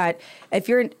happening is that if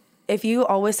you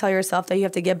always tell yourself that you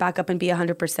have to get back up and be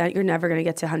 100%, you're never going to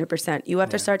get to 100%. You have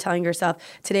to start telling yourself,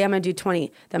 today I'm going to do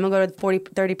 20, then I'm going to go to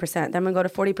 30%, then I'm going to go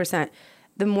to 40%.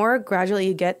 The more gradually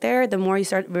you get there, the more you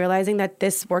start realizing that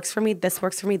this works for me, this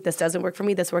doesn't work for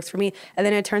me, this works for me. And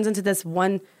then it turns into this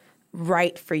one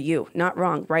right for you, not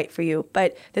wrong, right for you.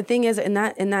 But the thing is, in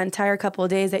that entire couple of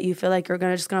days that you feel like you're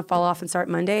just gonna fall off and start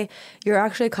Monday, you're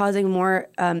actually causing more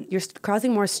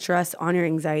stress on your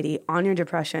anxiety, on your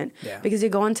depression, because you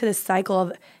go into this cycle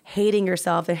of hating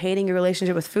yourself and hating your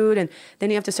relationship with food, and then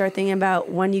you have to start thinking about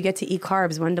when you get to eat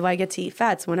carbs, when do I get to eat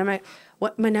fats, am I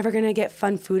never gonna get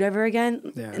fun food ever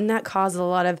again? And that causes a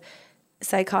lot of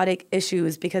psychotic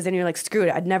issues because then you're like, screw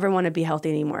it, I'd never want to be healthy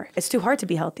anymore. It's too hard to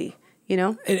be healthy. You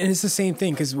know? And it's the same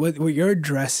thing because what you're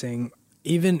addressing,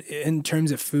 even in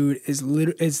terms of food,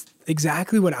 is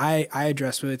exactly what I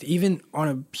address with, even on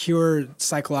a pure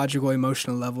psychological,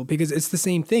 emotional level, because it's the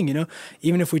same thing, you know?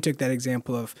 Even if we took that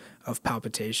example of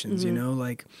palpitations, you know,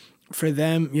 like for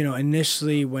them, you know,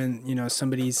 initially when, you know,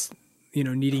 somebody's, you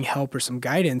know, needing help or some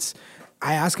guidance,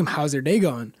 I ask them, how's their day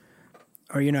going?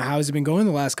 Or, you know, how's it been going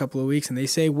the last couple of weeks? And they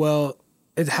say, well,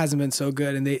 it hasn't been so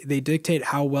good. And they dictate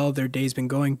how well their day's been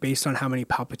going based on how many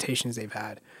palpitations they've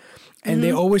had. And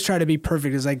they always try to be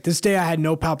perfect. It's like, this day I had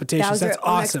no palpitations. That's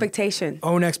awesome.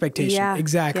 Own expectation. Yeah,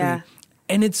 exactly. Yeah.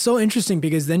 And it's so interesting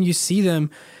because then you see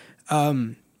them,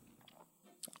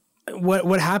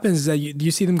 what happens is that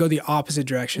you see them go the opposite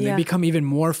direction. Yeah. They become even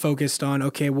more focused on,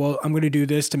 okay, well, I'm going to do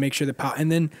this to make sure the power,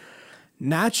 and then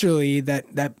naturally that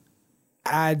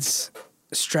adds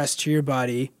stress to your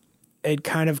body. It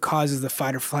kind of causes the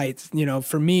fight or flight. You know,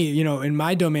 for me, you know, in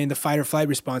my domain, the fight or flight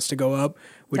response to go up,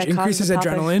 which That increases causes the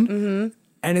adrenaline. Mm-hmm.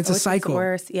 And it's a Which is cycle,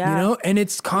 worse, yeah. you know, and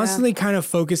it's constantly kind of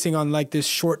focusing on like this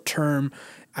short term.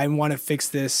 I want to fix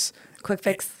this Quick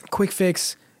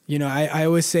fix. You know, I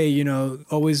always say, you know,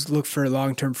 always look for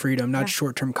long-term freedom, not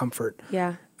short-term comfort.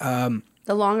 Yeah.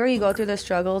 The longer you go through the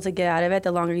struggle to get out of it,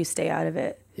 the longer you stay out of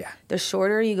it. Yeah. The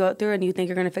shorter you go through and you think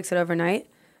you're going to fix it overnight,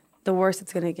 the worse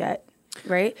it's going to get.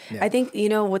 Right. Yeah. I think, you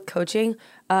know, with coaching,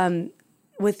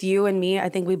 with you and me, I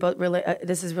think we both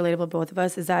this is relatable to both of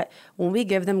us, is that when we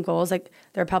give them goals, like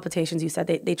their palpitations, you said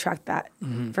they track that.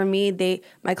 Mm-hmm. For me,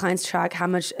 my clients track how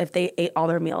much, if they ate all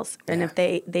their meals and if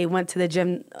they went to the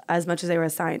gym as much as they were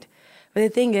assigned. But the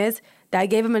thing is, that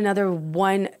gave them another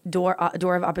one door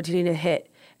of opportunity to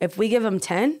hit. If we give them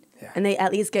 10 and they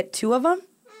at least get 2 of them,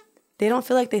 they don't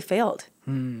feel like they failed.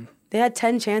 They had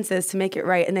 10 chances to make it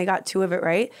right and they got 2 of it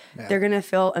right. Yeah. They're going to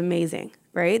feel amazing,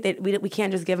 right? We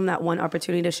can't just give them that one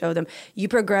opportunity to show them, you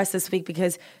progressed this week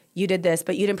because you did this,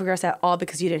 but you didn't progress at all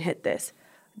because you didn't hit this.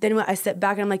 Then when I step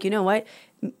back and I'm like, you know what?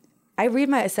 I read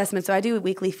my assessment, so I do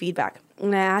weekly feedback.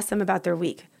 And I ask them about their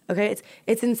week. Okay,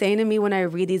 it's insane to me when I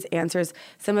read these answers.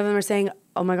 Some of them are saying,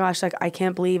 oh my gosh, like I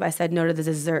can't believe I said no to the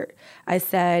dessert. I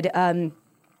said,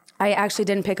 I actually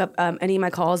didn't pick up any of my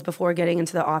calls before getting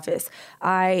into the office.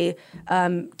 I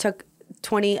took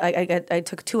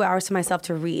 2 hours to myself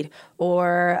to read.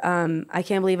 Or I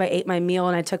can't believe I ate my meal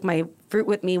and I took my fruit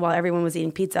with me while everyone was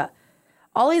eating pizza.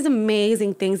 All these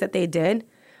amazing things that they did.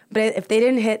 But if they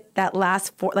didn't hit that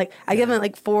last 4, like I give them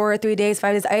like 4 or 3 days,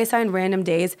 5 days, I assign random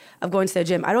days of going to the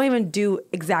gym. I don't even do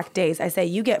exact days. I say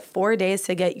you get 4 days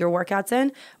to get your workouts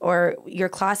in or your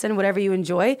class in, whatever you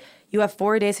enjoy. You have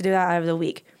 4 days to do that out of the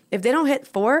week. If they don't hit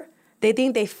 4, they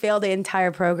think they failed the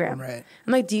entire program. Right.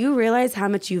 I'm like, do you realize how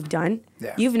much you've done?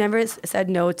 Yeah. You've never said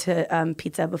no to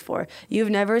pizza before.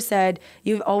 You've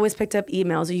always picked up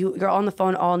emails. You're on the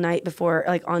phone all night before,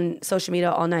 like on social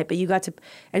media all night, but you got to,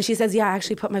 and she says, yeah, I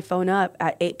actually put my phone up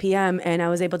at 8 p.m. and I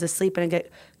was able to sleep and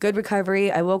get good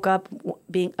recovery. I woke up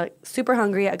being super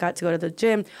hungry. I got to go to the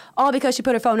gym, all because she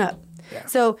put her phone up. Yeah.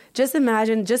 So just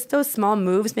imagine, just those small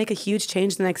moves make a huge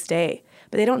change the next day,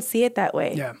 but they don't see it that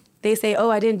way. Yeah. They say, oh,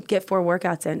 I didn't get 4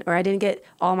 workouts in, or I didn't get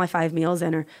all my 5 meals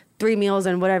in, or 3 meals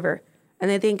in, whatever.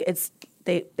 And they think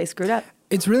they screwed up.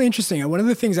 It's really interesting. One of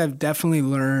the things I've definitely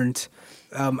learned,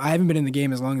 I haven't been in the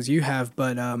game as long as you have,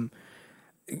 but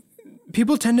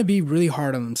people tend to be really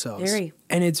hard on themselves. Very.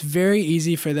 And it's very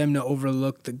easy for them to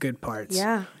overlook the good parts.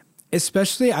 Yeah.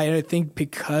 Especially, I think,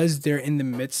 because they're in the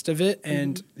midst of it.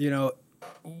 And, you know,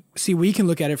 see, we can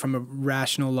look at it from a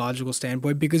rational, logical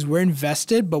standpoint because we're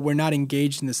invested, but we're not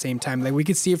engaged in the same time. Like we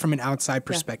could see it from an outside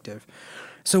perspective. Yeah.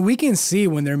 So we can see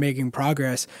when they're making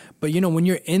progress, but, you know, when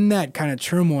you're in that kind of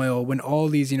turmoil, when all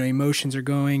these, you know, emotions are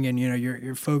going and, you know,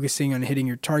 you're focusing on hitting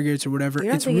your targets or whatever,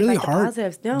 it's really hard.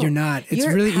 No, you're not. It's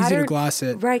really easy to gloss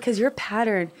it. Right, because your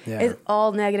pattern is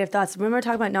all negative thoughts. Remember we're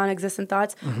talking about non-existent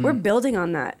thoughts? We're building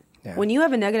on that. Yeah. When you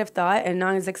have a negative thought and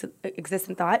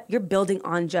non-existent thought, you're building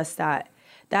on just that.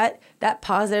 That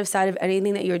positive side of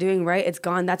anything that you're doing right, it's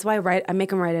gone. That's why I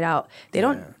make them write it out.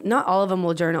 Not all of them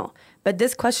will journal. But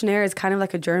this questionnaire is kind of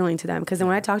like a journaling to them. Because then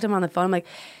when I talk to them on the phone, I'm like,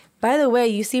 by the way,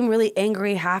 you seem really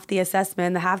angry half the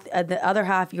assessment. The other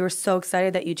half, you were so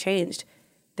excited that you changed.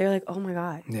 They're like, oh my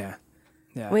God. Yeah.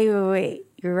 Wait.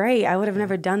 You're right. I would have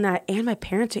never done that. And my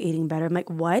parents are eating better. I'm like,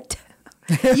 what?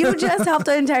 You just helped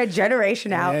an entire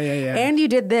generation out. Yeah. And you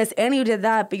did this and you did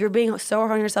that, but you're being so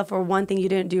hard on yourself for one thing you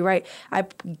didn't do right. I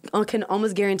can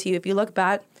almost guarantee you, if you look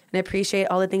back and appreciate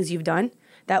all the things you've done,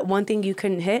 that one thing you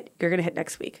couldn't hit, you're going to hit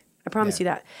next week. I promise you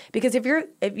that. Because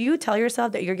if you tell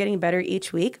yourself that you're getting better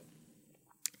each week,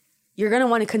 you're going to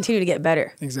want to continue to get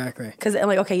better. Exactly. Because I'm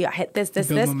like, okay, I hit this,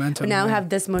 momentum, but now I have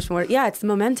this much more. Yeah, it's the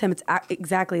momentum. It's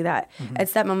exactly that.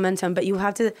 It's that momentum. But you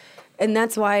have to, and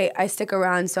that's why I stick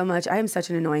around so much. I am such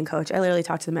an annoying coach. I literally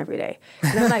talk to them every day.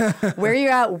 And I'm like, where are you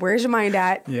at? Where's your mind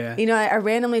at? Yeah. You know, I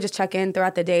randomly just check in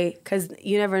throughout the day because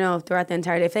you never know throughout the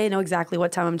entire day. If they know exactly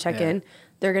what time I'm checking,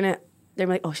 they're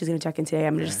like, oh, she's going to check in today.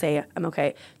 I'm going to just say I'm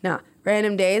okay. No,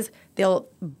 random days, they'll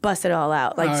bust it all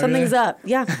out. Like, something's up.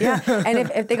 Yeah. And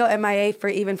if they go MIA for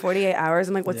even 48 hours,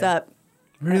 I'm like, what's up?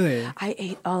 Really? I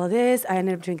ate all of this. I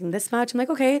ended up drinking this much. I'm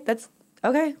like, okay,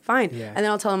 Okay, fine. Yeah. And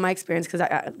then I'll tell them my experience because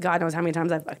God knows how many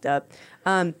times I fucked up.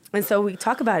 And so we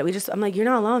talk about it. I'm like, you're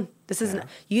not alone. This isn't,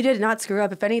 you did not screw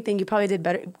up. If anything, you probably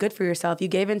did good for yourself. You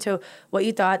gave into what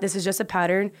you thought. This is just a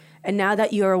pattern. And now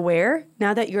that you're aware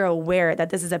that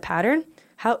this is a pattern,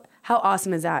 how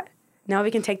awesome is that? Now we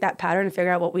can take that pattern and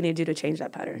figure out what we need to do to change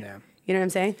that pattern. Yeah. You know what I'm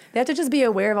saying? They have to just be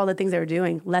aware of all the things they're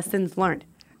doing. Lessons learned.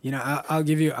 You know, I'll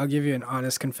give you an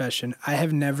honest confession. I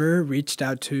have never reached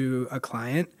out to a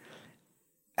client.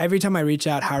 Every time I reach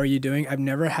out, how are you doing? I've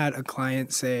never had a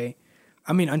client say,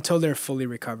 I mean, until they're fully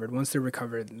recovered. Once they're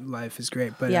recovered, life is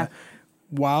great. But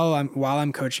while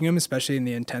I'm coaching them, especially in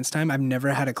the intense time, I've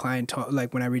never had a client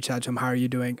like when I reach out to them, how are you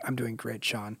doing? I'm doing great,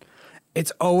 Sean.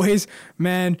 It's always,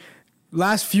 man,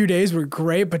 last few days were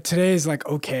great, but today is like,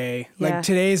 okay. Like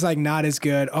today's like not as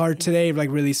good, or today like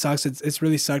really sucks. It's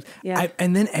really sucked. Yeah.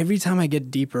 And then every time I get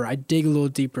deeper, I dig a little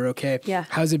deeper. Okay. Yeah.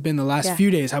 How's it been the last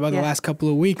few days? How about the last couple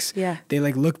of weeks? Yeah. They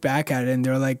like look back at it and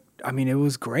they're like, I mean, it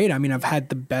was great. I mean, I've had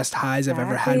the best highs I've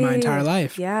ever had in my entire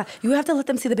life. Yeah. You have to let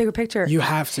them see the bigger picture. You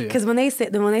have to. Because when they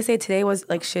say today was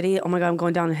like shitty, oh my God, I'm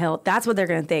going down the hill. That's what they're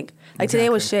going to think. Like today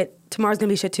was shit. Tomorrow's going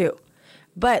to be shit too.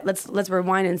 But let's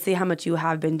rewind and see how much you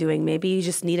have been doing. Maybe you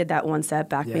just needed that one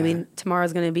setback. Yeah. Maybe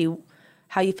tomorrow's going to be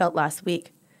how you felt last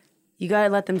week. You got to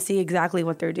let them see exactly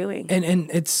what they're doing.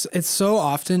 And it's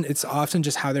often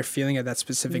just how they're feeling at that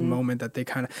specific moment that they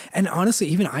kind of, and honestly,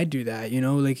 even I do that, you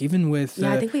know, like even with,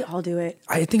 I think we all do it.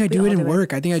 I think I do it in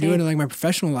work. I think I do it in like my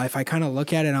professional life. I kind of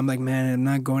look at it and I'm like, man, I'm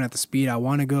not going at the speed I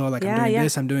want to go. Like I'm doing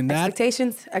this, I'm doing that.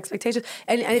 Expectations.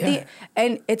 And I think,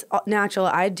 and it's natural.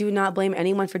 I do not blame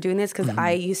anyone for doing this because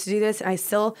I used to do this and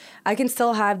I can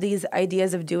still have these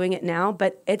ideas of doing it now,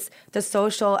 but it's the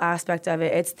social aspect of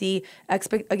it. It's the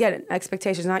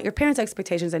expectations, not your parents'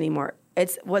 expectations anymore.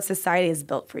 It's what society has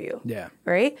built for you. Yeah.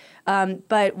 Right?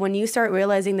 But when you start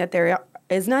realizing that there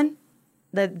is none,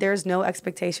 that there's no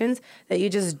expectations, that you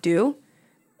just do,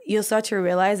 you'll start to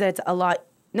realize that it's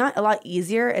not a lot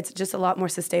easier, it's just a lot more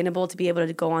sustainable to be able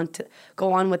to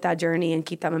go on with that journey and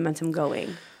keep that momentum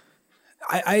going.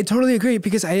 I totally agree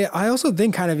because I also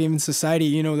think kind of even society,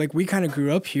 you know, like we kind of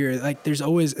grew up here, like there's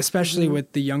always, especially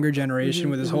with the younger generation,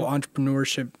 with this whole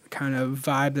entrepreneurship kind of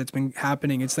vibe that's been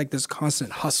happening. It's like this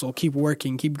constant hustle, keep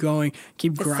working, keep going,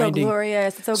 keep grinding. It's so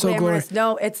glorious. It's so glamorous.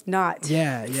 No, it's not.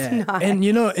 Yeah. It's not. And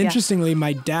you know, interestingly,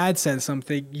 my dad said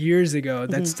something years ago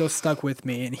that still stuck with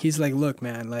me. And he's like, look,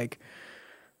 man, like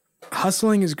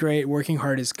hustling is great. Working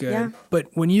hard is good. Yeah. But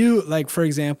when you like, for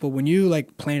example, when you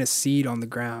like plant a seed on the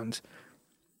ground,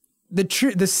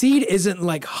 the seed isn't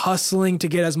like hustling to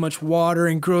get as much water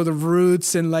and grow the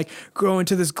roots and like grow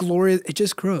into this glorious, it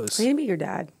just grows. I need to be your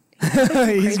dad.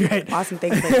 He's great. Awesome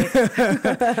things.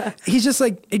 He's just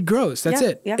like, it grows. That's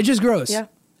it. Yeah. It just grows. Yeah.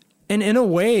 And in a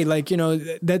way, like, you know,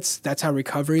 that's how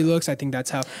recovery looks. I think that's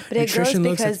how nutrition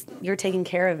looks. But it grows because you're taking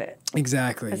care of it.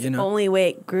 Exactly. That's the only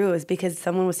way it grew is because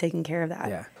someone was taking care of that.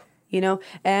 Yeah. You know?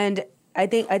 And I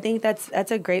think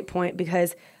that's a great point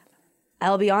because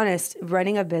I'll be honest,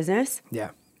 running a business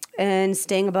and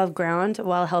staying above ground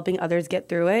while helping others get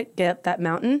through it, get up that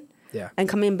mountain, and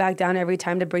coming back down every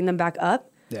time to bring them back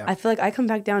up, I feel like I come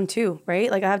back down too,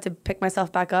 right? Like I have to pick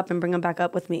myself back up and bring them back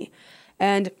up with me.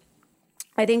 And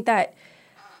I think that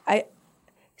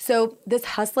so this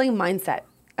hustling mindset,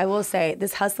 I will say,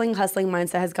 this hustling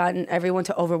mindset has gotten everyone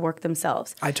to overwork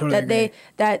themselves. I totally agree.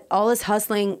 That all this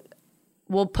hustling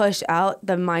will push out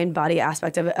the mind-body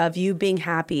aspect of you being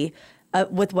happy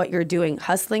with what you're doing.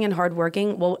 Hustling and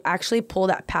hardworking will actually pull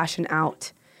that passion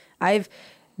out. I've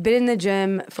been in the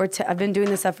gym I've been doing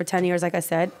this stuff for 10 years, like I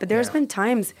said, but there's been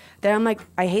times that I'm like,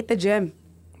 I hate the gym.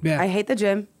 I hate the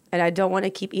gym and I don't want to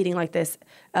keep eating like this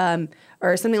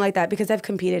or something like that because I've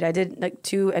competed. I did like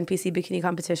 2 NPC bikini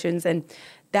competitions and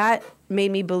that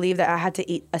made me believe that I had to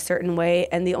eat a certain way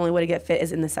and the only way to get fit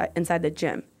is inside the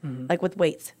gym, like with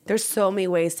weights. There's so many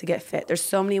ways to get fit. There's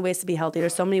so many ways to be healthy.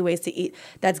 There's so many ways to eat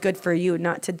that's good for you,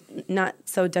 not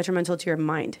so detrimental to your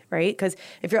mind, right? Because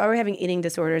if you're already having eating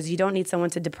disorders, you don't need someone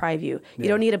to deprive you. You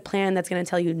don't need a plan that's going to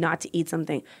tell you not to eat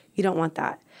something. You don't want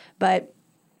that. But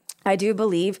I do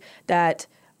believe that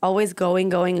always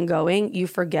going, you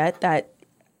forget that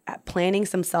planning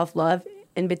some self-love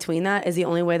in between that is the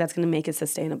only way that's going to make it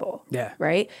sustainable. Yeah.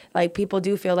 Right? Like people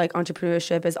do feel like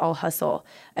entrepreneurship is all hustle.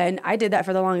 And I did that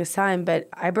for the longest time, but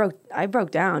I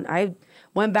broke down. I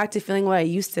went back to feeling what I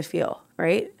used to feel,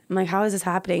 right? I'm like, how is this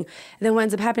happening? And then what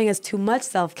ends up happening is too much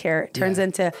self-care turns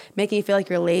into making you feel like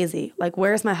you're lazy. Like,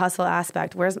 where's my hustle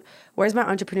aspect? Where's my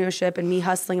entrepreneurship and me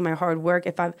hustling and my hard work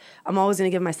if I'm always going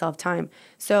to give myself time?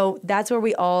 So that's where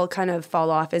we all kind of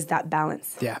fall off is that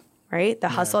balance. Yeah. Right? The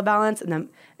hustle balance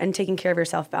and taking care of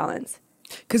yourself balance.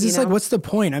 Because it's like, what's the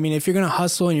point? I mean, if you're going to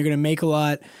hustle and you're going to make a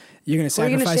lot, you're going to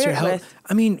sacrifice your health.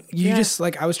 I mean, you just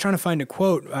like, I was trying to find a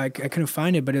quote. I couldn't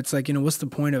find it, but it's like, what's the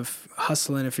point of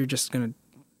hustling if it's just going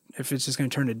to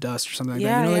turn to dust or something like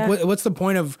that? Like what's the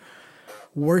point of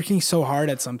working so hard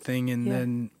at something? And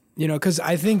then, because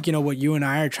I think, what you and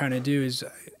I are trying to do is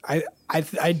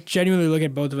I genuinely look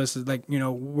at both of us as like,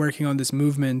 working on this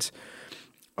movement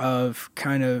of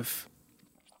kind of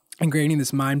ingraining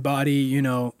this mind body,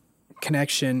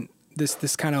 connection,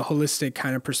 this kind of holistic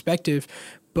kind of perspective.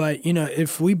 But,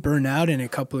 if we burn out in a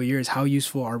couple of years, how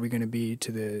useful are we going to be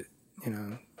to the,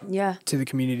 to the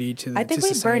community, to the I think to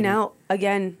we society? burn out,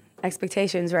 again,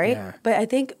 expectations, right? Yeah. But I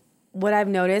think what I've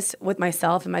noticed with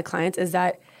myself and my clients is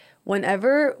that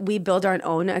whenever we build our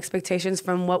own expectations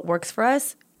from what works for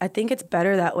us, I think it's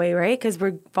better that way, right? Because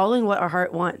we're following what our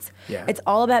heart wants. Yeah. It's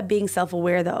all about being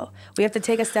self-aware, though. We have to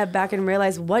take a step back and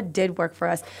realize what did work for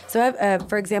us. So,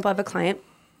 for example, I have a client,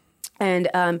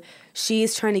 and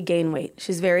she's trying to gain weight.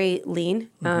 She's very lean,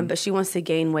 but she wants to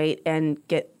gain weight and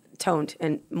get toned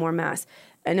and more mass.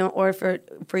 And in order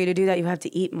for you to do that, you have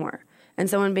to eat more. And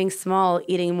someone being small,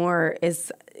 eating more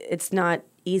it's not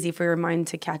easy for your mind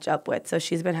to catch up with. So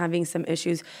she's been having some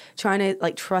issues trying to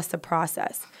like trust the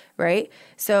process, right?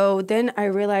 So then I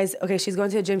realized, okay, she's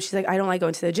going to the gym. She's like, I don't like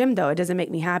going to the gym though. It doesn't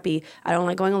make me happy. I don't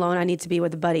like going alone. I need to be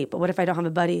with a buddy. But what if I don't have a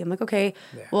buddy? I'm like, okay,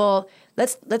 well,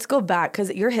 let's go back,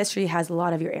 because your history has a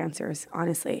lot of your answers,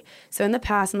 honestly. So in the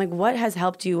past, I'm like, what has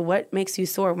helped you? What makes you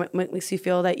sore? What makes you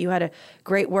feel that you had a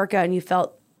great workout and you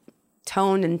felt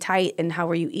toned and tight, and how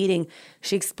were you eating?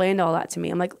 She explained all that to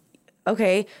me. I'm like,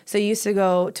 okay, so you used to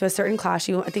go to a certain class.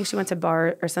 I think she went to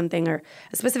bar or something, or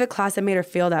a specific class that made her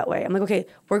feel that way. I'm like, okay,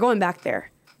 we're going back there.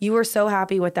 You were so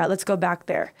happy with that. Let's go back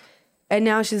there. And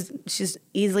now she's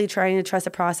easily trying to trust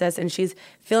the process, and she's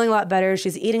feeling a lot better.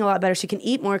 She's eating a lot better. She can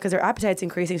eat more because her appetite's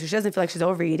increasing, so she doesn't feel like she's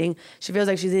overeating. She feels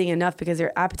like she's eating enough because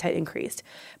her appetite increased.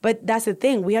 But that's the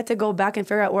thing. We have to go back and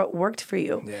figure out what worked for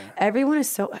you. Yeah. Everyone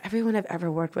I've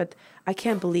ever worked with, I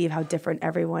can't believe how different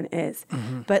everyone is.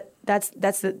 Mm-hmm. But that's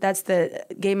the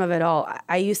game of it all.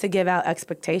 I used to give out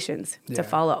expectations to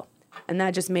follow, and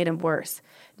that just made them worse.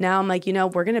 Now I'm like,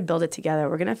 we're going to build it together.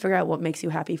 We're going to figure out what makes you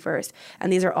happy first.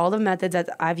 And these are all the methods that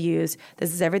I've used.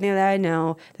 This is everything that I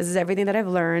know. This is everything that I've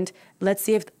learned. Let's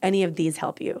see if any of these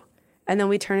help you. And then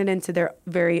we turn it into their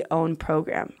very own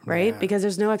program, right? Yeah. Because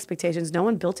there's no expectations. No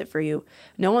one built it for you.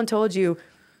 No one told you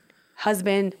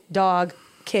husband, dog,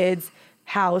 kids,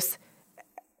 house.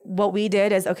 What we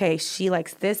did is, okay, she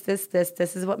likes this.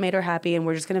 This is what made her happy, and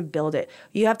we're just going to build it.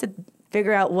 You have to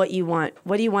figure out what you want.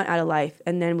 What do you want out of life?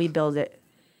 And then we build it.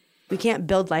 We can't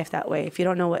build life that way if you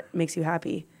don't know what makes you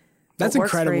happy. That's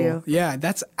incredible. Yeah,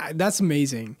 that's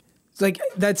amazing. It's like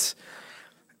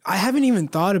I haven't even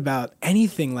thought about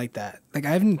anything like that. Like I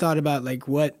haven't thought about like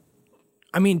what.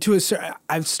 I mean,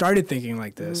 I've started thinking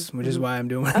like this, which is why I'm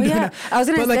doing what I'm doing. Yeah. I was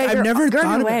gonna say, I've never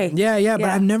thought about. Yeah, but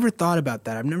I've never thought about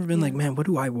that. I've never been like, man, what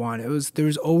do I want? There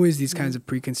was always these kinds of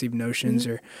preconceived notions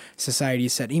or society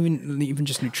set, even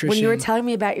just nutrition. When you were telling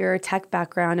me about your tech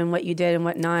background and what you did and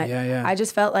whatnot, I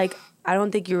just felt like I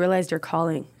don't think you realized your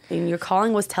calling. I mean, your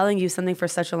calling was telling you something for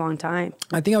such a long time.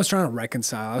 I think I was trying to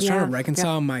reconcile. I was trying to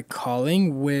reconcile my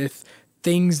calling with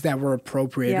things that were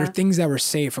appropriate or things that were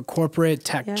safe. A corporate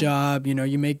tech job,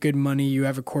 you make good money, you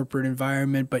have a corporate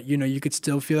environment, but you could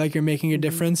still feel like you're making a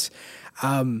difference.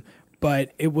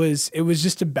 But it was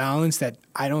just a balance that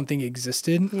I don't think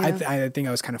existed. Yeah. I think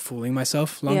I was kind of fooling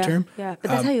myself long term. Yeah, but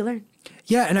that's how you learn.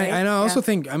 Yeah, and I also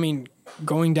think,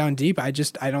 going down deep, I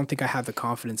don't think I had the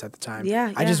confidence at the time.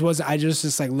 I just was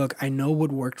like, look, I know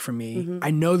what worked for me. Mm-hmm.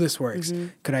 I know this works. Mm-hmm.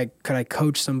 Could I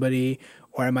coach somebody,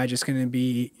 or am I just going to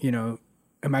be,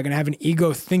 am I going to have an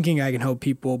ego thinking I can help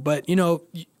people? But,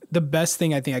 the best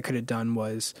thing I think I could have done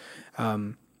was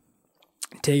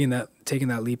taking that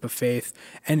leap of faith.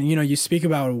 And, you speak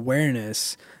about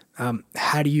awareness.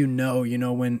 How do you know,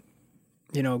 when,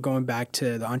 going back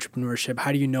to the entrepreneurship,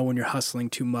 how do you know when you're hustling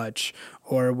too much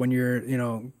or when you're,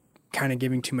 kind of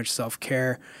giving too much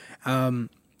self-care?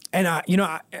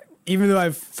 Even though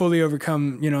I've fully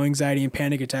overcome, anxiety and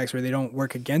panic attacks where they don't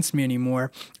work against me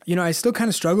anymore, I still kind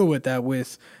of struggle with that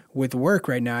with work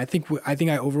right now. I think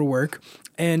I overwork.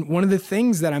 And one of the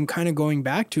things that I'm kind of going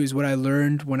back to is what I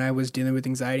learned when I was dealing with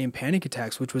anxiety and panic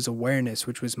attacks, which was awareness,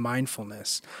 which was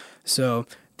mindfulness. So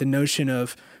the notion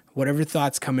of whatever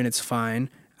thoughts come in, it's fine.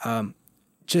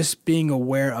 Just being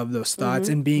aware of those thoughts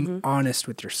and being honest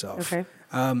with yourself. Okay.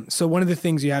 So one of the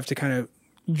things you have to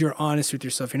you're honest with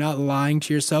yourself. You're not lying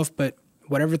to yourself, but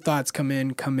Whatever thoughts come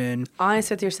in.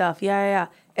 Honest with yourself. Yeah.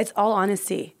 It's all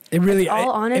honesty. It really,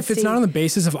 all honesty. if it's not on the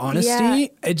basis of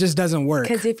honesty, it just doesn't work.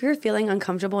 Because if you're feeling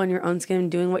uncomfortable in your own skin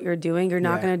and doing what you're doing, you're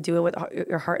not going to do it with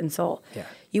your heart and soul. Yeah.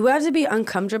 You have to be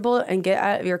uncomfortable and get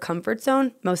out of your comfort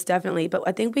zone, most definitely. But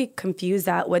I think we confuse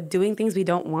that with doing things we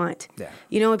don't want. Yeah.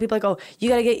 You know, when people are like, oh, you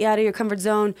got to get out of your comfort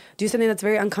zone, do something that's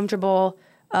very uncomfortable.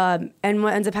 And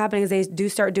what ends up happening is they do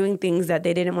start doing things that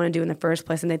they didn't want to do in the first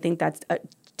place, and they think that's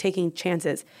taking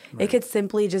chances. Right. It could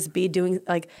simply just be doing,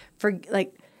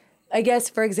 I guess,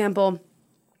 for example,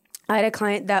 I had a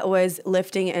client that was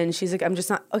lifting and she's like, I'm just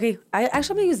not, okay, I'm going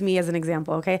to use me as an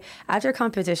example, okay? After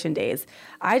competition days,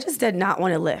 I just did not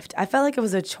want to lift. I felt like it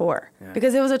was a chore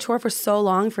because it was a chore for so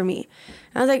long for me.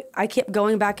 And I was like, I kept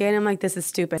going back in. I'm like, this is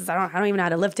stupid. I don't even know how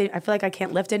to lift it. I feel like I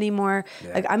can't lift anymore.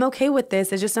 Yeah. Like, I'm okay with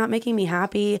this. It's just not making me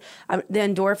happy. The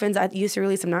endorphins I used to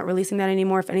release, I'm not releasing that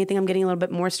anymore. If anything, I'm getting a little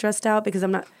bit more stressed out because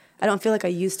I don't feel like I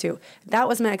used to. That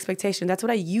was my expectation. That's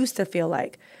what I used to feel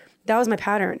like. That was my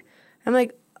pattern. I'm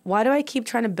like, why do I keep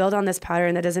trying to build on this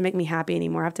pattern that doesn't make me happy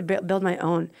anymore? I have to build my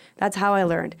own. That's how I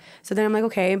learned. So then I'm like,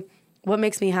 okay, what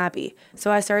makes me happy?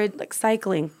 So I started like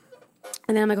cycling.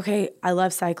 And then I'm like, okay, I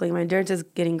love cycling. My endurance is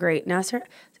getting great. Now I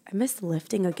missed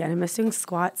lifting again. I missed doing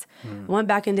squats. I went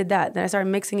back and did that. Then I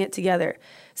started mixing it together.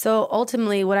 So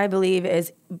ultimately what I believe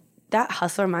is that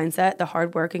hustler mindset, the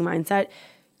hardworking mindset,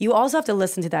 you also have to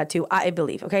listen to that too, I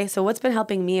believe, okay? So what's been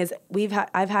helping me is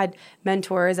I've had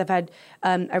mentors, I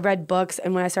read books,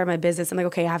 and when I started my business, I'm like,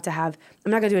 okay, I'm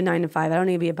not gonna do a 9 to 5, I don't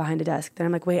need to be behind a desk. Then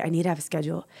I'm like, wait, I need to have a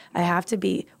schedule. I have to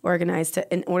be organized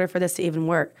in order for this to even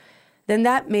work. Then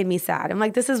that made me sad. I'm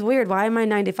like, this is weird. Why am I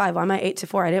 9 to 5? Why am I 8 to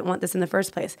 4? I didn't want this in the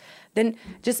first place. Then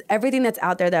just everything that's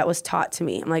out there that was taught to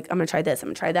me, I'm like, I'm gonna try this, I'm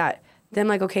gonna try that. Then I'm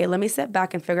like, okay, let me sit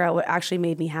back and figure out what actually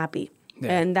made me happy.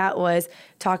 Yeah. And that was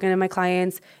talking to my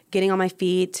clients, getting on my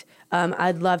feet.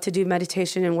 I'd love to do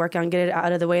meditation and work on, get it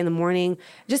out of the way in the morning,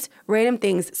 just random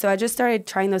things. So I just started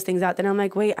trying those things out. Then I'm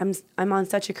like, wait, I'm on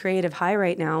such a creative high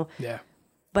right now. Yeah.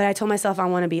 But I told myself I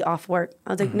want to be off work.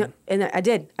 I was like, no, and I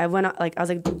did. I was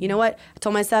like, you know what? I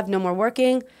told myself no more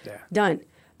working, done.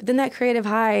 But then that creative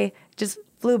high just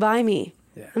flew by me.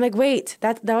 Yeah. I'm like, wait,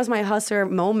 that was my hustler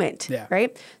moment,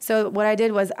 right? So what I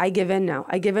did was I give in now.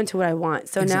 I give in to what I want.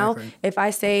 So now if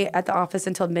I stay at the office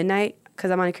until midnight because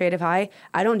I'm on a creative high,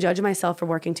 I don't judge myself for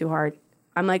working too hard.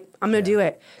 I'm like, I'm going to do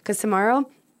it. Because tomorrow,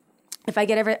 if I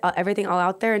get everything all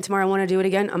out there and tomorrow I want to do it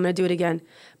again, I'm going to do it again.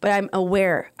 But I'm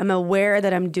aware. I'm aware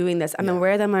that I'm doing this. I'm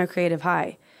aware that I'm on a creative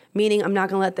high. Meaning I'm not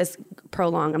going to let this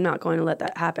prolong. I'm not going to let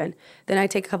that happen. Then I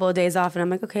take a couple of days off and I'm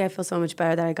like, okay, I feel so much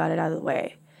better that I got it out of the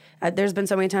way. There's been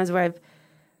so many times where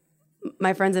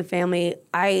my friends and family,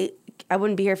 I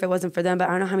wouldn't be here if it wasn't for them, but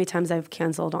I don't know how many times I've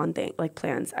canceled on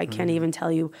plans. I can't even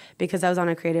tell you because I was on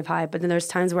a creative high. But then there's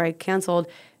times where I canceled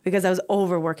because I was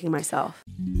overworking myself.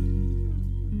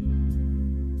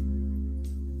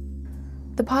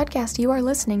 The podcast you are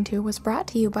listening to was brought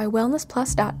to you by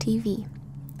WellnessPlus.tv,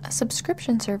 a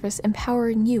subscription service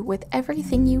empowering you with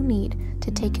everything you need to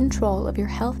take control of your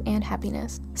health and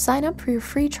happiness. Sign up for your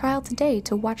free trial today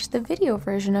to watch the video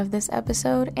version of this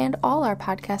episode and all our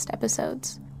podcast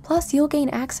episodes. Plus, you'll gain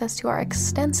access to our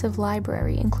extensive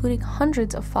library, including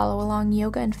hundreds of follow-along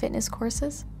yoga and fitness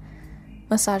courses,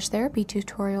 massage therapy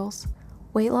tutorials,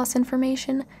 weight loss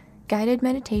information, guided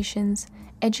meditations,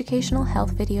 educational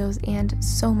health videos, and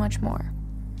so much more.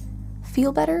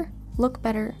 Feel better, look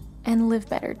better, and live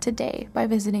better today by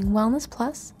visiting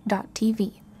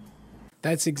wellnessplus.tv.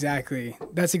 That's exactly.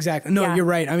 No, you're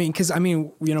right. I mean, because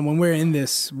when we're in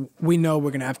this, we know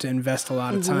we're gonna have to invest a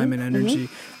lot of time and energy.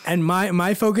 And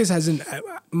my focus hasn't.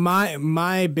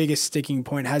 My biggest sticking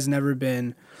point has never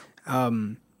been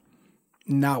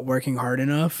not working hard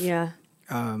enough. Yeah.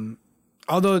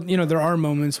 Although there are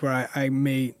moments where I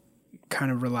may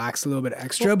kind of relax a little bit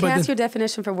extra. Well, can I ask your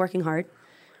definition for working hard?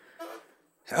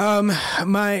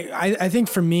 I think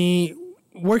for me,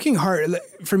 working hard,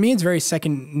 for me, it's very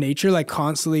second nature, like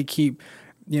constantly keep,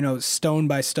 stone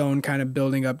by stone kind of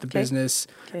building up the business.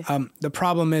 Okay. The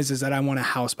problem is that I want a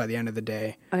house by the end of the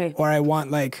day. Okay. Or I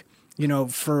want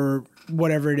for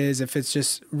whatever it is, if it's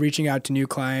just reaching out to new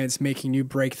clients, making new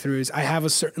breakthroughs, I have a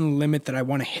certain limit that I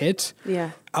want to hit.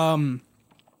 Yeah.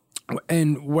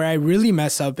 And where I really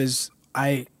mess up is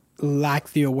I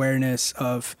lack the awareness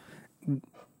of,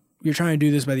 you're trying to do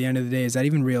this by the end of the day. Is that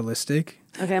even realistic?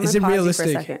 Okay, I'm going to pause you for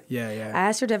a second. Yeah. I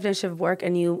asked your definition of work,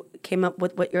 and you came up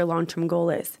with what your long-term goal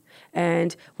is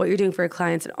and what you're doing for your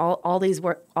clients and all these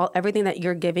work, everything that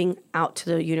you're giving out to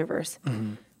the universe.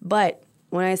 Mm-hmm. But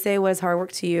when I say what is hard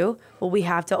work to you, what we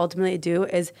have to ultimately do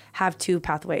is have two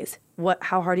pathways.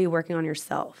 How hard are you working on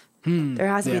yourself? There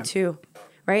has to be two,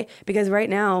 right? Because right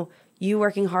now, you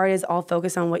working hard is all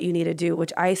focused on what you need to do,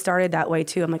 which I started that way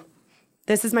too. I'm like,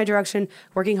 this is my direction.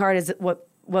 Working hard is what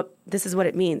this is what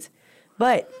it means.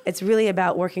 But it's really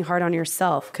about working hard on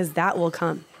yourself, because that will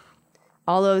come.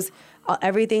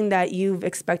 Everything that you've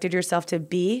expected yourself to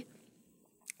be,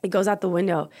 it goes out the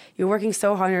window. You're working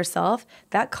so hard on yourself,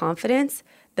 that confidence,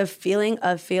 the feeling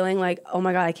of feeling like, oh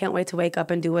my God, I can't wait to wake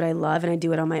up and do what I love, and I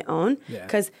do it on my own.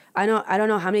 Because I don't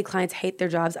know how many clients hate their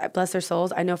jobs. Bless their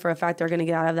souls. I know for a fact they're going to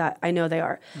get out of that. I know they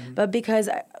are. But because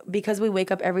we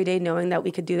wake up every day knowing that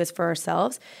we could do this for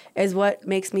ourselves is what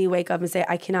makes me wake up and say,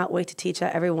 I cannot wait to teach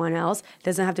that everyone else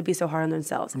doesn't have to be so hard on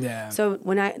themselves. Yeah. So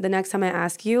the next time I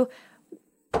ask you,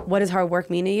 what does hard work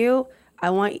mean to you? I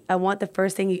want the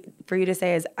first thing for you to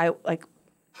say is,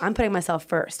 I'm putting myself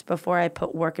first before I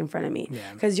put work in front of me.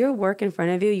 Because your work in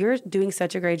front of you, you're doing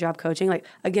such a great job coaching. Like,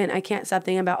 again, I can't stop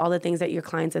thinking about all the things that your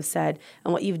clients have said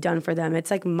and what you've done for them.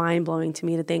 It's like mind blowing to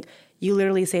me to think you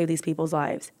literally saved these people's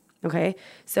lives. Okay.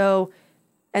 So,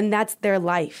 and that's their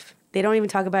life. They don't even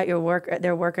talk about their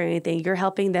work or anything. You're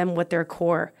helping them with their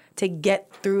core to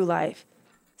get through life.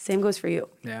 Same goes for you.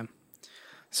 Yeah.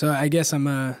 So I guess I'm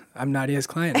Nadia's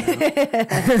client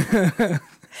now.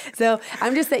 So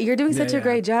I'm just that you're doing such a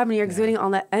great job, and you're exuding all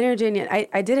that energy. And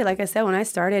I did it. Like I said, when I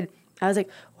started, I was like,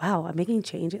 wow, I'm making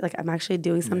changes. Like, I'm actually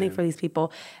doing something for these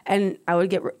people. And I would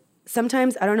get,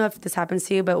 sometimes, I don't know if this happens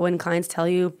to you, but when clients tell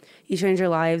you you change your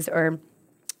lives or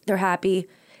they're happy,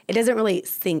 it doesn't really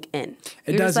sink in.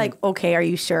 You're just like, okay, are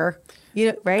you sure?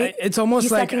 You know, right? It's almost you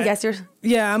like second guess your.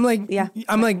 Yeah, I'm like,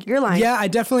 you're lying. Yeah,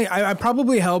 I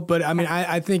probably help, but I mean,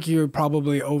 I think you're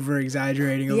probably over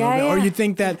exaggerating a little bit, or you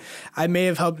think that I may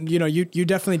have helped. You know, you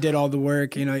definitely did all the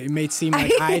work. You know, it may seem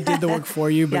like I did the work for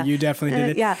you, but you definitely did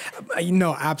it. Yeah.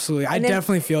 No, absolutely. I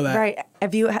definitely feel that. Right.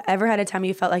 Have you ever had a time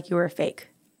you felt like you were a fake?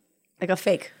 Like a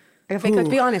fake? Let's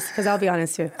be honest, because I'll be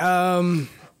honest too.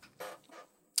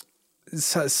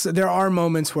 So there are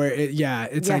moments where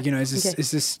it's like, you know, is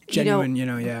this genuine,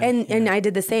 And I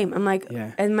did the same. I'm like,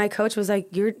 and my coach was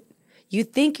like, you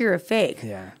think you're a fake.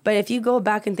 Yeah. But if you go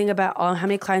back and think about how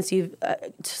many clients you've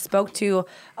spoke to,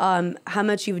 how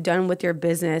much you've done with your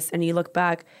business, and you look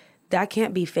back, that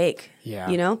can't be fake. Yeah.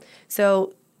 You know?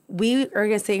 So we are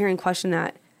going to sit here and question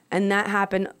that. And that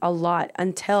happened a lot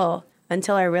until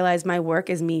I realized my work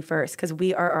is me first, because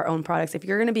we are our own products. If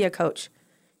you're going to be a coach,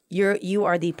 you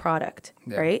are the product,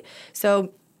 right?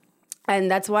 So,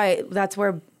 and that's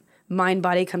where mind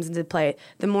body comes into play.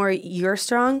 The more you're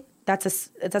strong, that's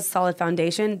a solid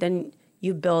foundation. Then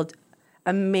you build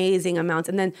amazing amounts,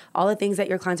 and then all the things that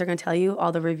your clients are going to tell you,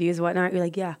 all the reviews, and whatnot. You're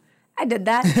like, yeah, I did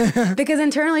that because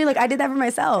internally, like, I did that for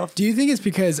myself. Do you think it's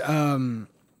because?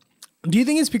 Do you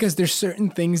think it's because there's certain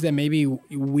things that maybe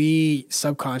we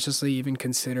subconsciously even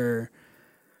consider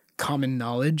common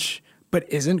knowledge,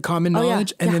 but isn't common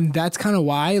knowledge? And then that's kind of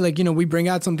why, like, you know, we bring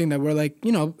out something that we're like,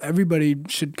 you know, everybody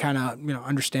should kind of, you know,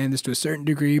 understand this to a certain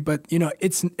degree, but, you know,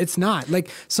 it's not.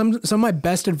 Like, some of my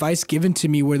best advice given to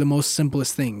me were the most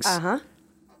simplest things. I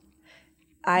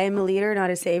am a leader,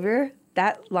 not a savior.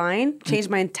 That line changed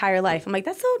my entire life. I'm like,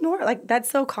 that's so normal. Like, that's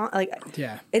so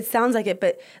it sounds like it,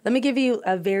 but let me give you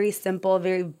a very simple,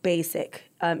 very basic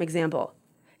example.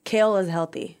 Kale is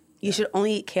healthy. You should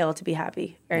only eat kale to be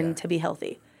happy and to be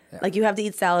healthy. Like, you have to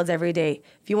eat salads every day.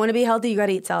 If you want to be healthy, you got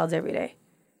to eat salads every day.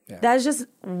 That's just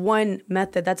one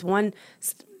method. That's one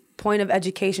point of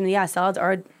education. Yeah, salads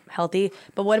are healthy,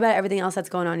 but what about everything else that's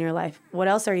going on in your life? What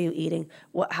else are you eating?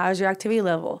 How's your activity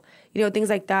level? You know, things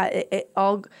like that. It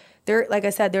all there. Like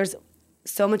I said, there's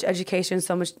so much education,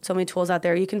 so many tools out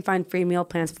there. You can find free meal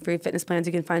plans, free fitness plans.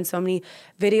 You can find so many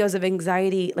videos of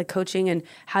anxiety, like coaching and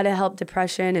how to help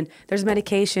depression. And there's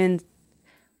medication.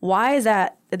 Why is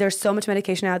that there's so much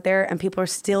medication out there and people are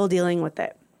still dealing with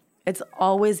it? It's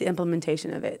always the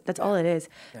implementation of it. That's all it is.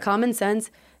 Common sense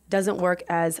doesn't work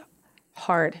as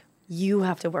hard. You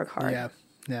have to work hard.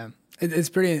 Yeah. It's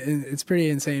pretty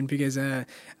insane because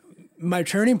my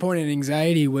turning point in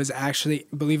anxiety was actually,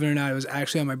 believe it or not, it was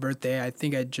actually on my birthday. I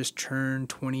think I just turned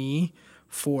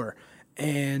 24,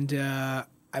 and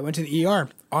I went to the ER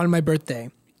on my birthday,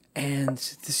 and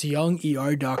this young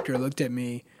ER doctor looked at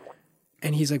me.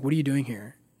 And he's like, what are you doing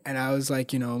here? And I was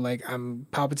like, you know, like, I'm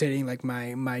palpitating, like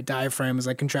my diaphragm is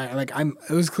like contracting, like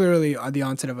it was clearly the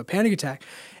onset of a panic attack.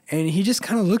 And he just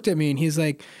kind of looked at me and he's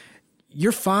like,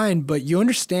 you're fine, but you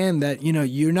understand that, you know,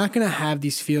 you're not going to have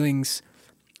these feelings.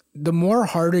 The more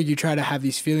harder you try to have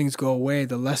these feelings go away,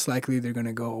 the less likely they're going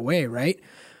to go away, right?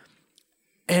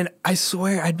 And I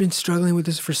swear I'd been struggling with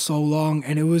this for so long,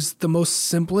 and it was the most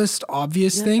simplest,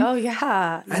 obvious thing. Oh,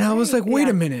 yeah. And I was like, wait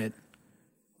a minute.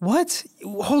 What?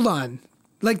 Hold on.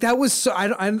 Like that was so,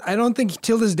 I don't think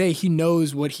till this day he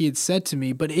knows what he had said to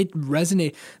me, but it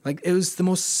resonated. Like it was the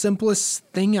most simplest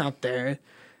thing out there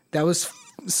that was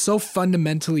so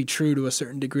fundamentally true to a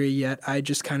certain degree, yet I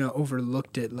just kind of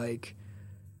overlooked it. Like,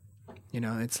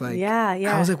 it's like,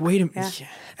 I was like, wait a minute. Yeah.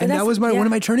 And that was one of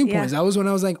my turning points. That was when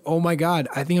I was like, oh my God,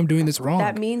 I think I'm doing this wrong.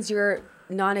 That means your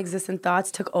non-existent thoughts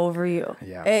took over you.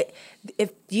 Yeah.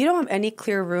 If you don't have any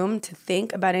clear room to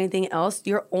think about anything else,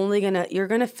 you're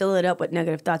gonna fill it up with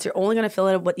negative thoughts. You're only gonna fill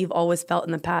it up what you've always felt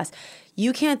in the past.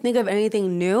 You can't think of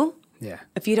anything new. Yeah.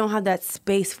 If you don't have that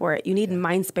space for it, you need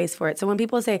mind space for it. So when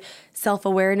people say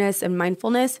self-awareness and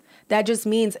mindfulness, that just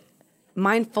means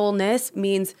mindfulness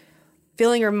means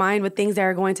filling your mind with things that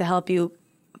are going to help you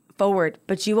forward.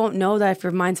 But you won't know that if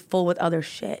your mind's full with other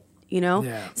shit,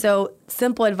 Yeah. So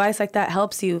simple advice like that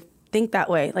helps you think that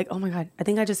way. Like, oh my God, I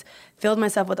think I just filled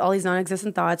myself with all these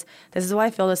non-existent thoughts. This is why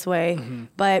I feel this way. Mm-hmm.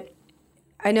 But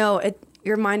I know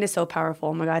your mind is so powerful.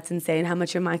 Oh my God, it's insane how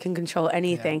much your mind can control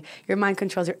anything. Yeah. Your mind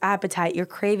controls your appetite, your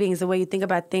cravings, the way you think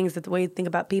about things, the way you think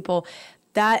about people.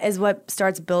 That is what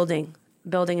starts building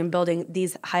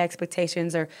these high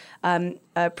expectations or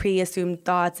pre-assumed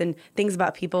thoughts and things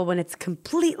about people when it's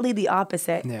completely the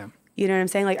opposite. Yeah. You know what I'm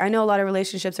saying? Like, I know a lot of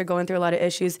relationships are going through a lot of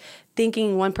issues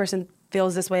thinking one person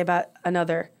feels this way about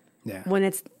another. Yeah. When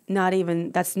that's not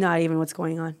even what's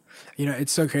going on.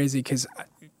 It's so crazy because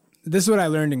this is what I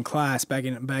learned in class back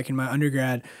in my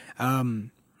undergrad,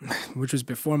 which was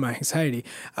before my anxiety.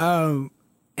 And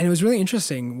it was really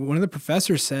interesting. One of the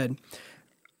professors said,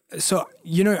 so,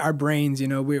 our brains,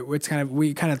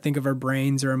 we kind of think of our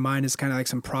brains or our mind as kind of like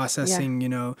some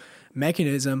processing,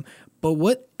 mechanism. But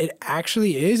what it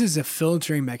actually is a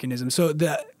filtering mechanism. So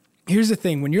here's the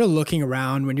thing: when you're looking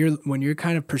around, when you're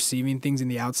kind of perceiving things in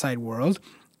the outside world,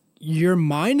 your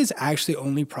mind is actually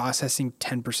only processing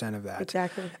 10% of that.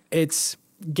 Exactly. It's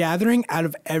gathering out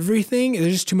of everything.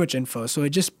 There's just too much info, so it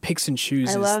just picks and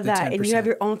chooses. I love that. 10%. And you have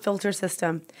your own filter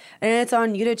system, and it's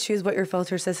on you to choose what your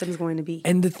filter system is going to be.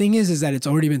 And the thing is that it's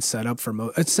already been set up for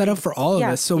it's set up for all of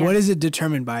us. So what is it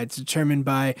determined by? It's determined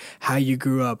by how you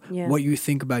grew up, what you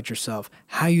think about yourself,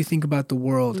 how you think about the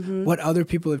world, what other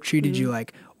people have treated you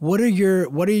like. What are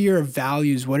your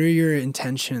values? What are your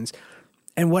intentions?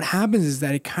 And what happens is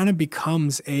that it kind of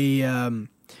becomes a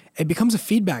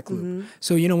feedback loop. Mm-hmm.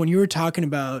 So, when you were talking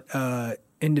about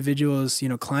individuals,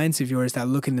 clients of yours that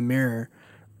look in the mirror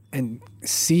and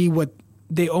see what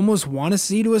they almost want to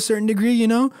see to a certain degree,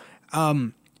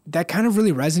 that kind of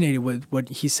really resonated with what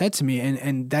he said to me.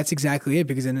 And that's exactly it,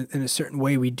 because in a certain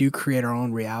way, we do create our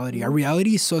own reality. Mm-hmm. Our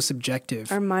reality is so subjective.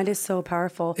 Our mind is so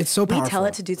powerful. It's so powerful. We tell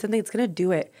it to do something, it's going to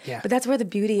do it. Yeah. But that's where the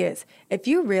beauty is. If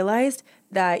you realized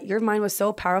that your mind was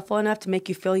so powerful enough to make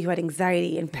you feel you had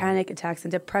anxiety and panic attacks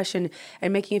and depression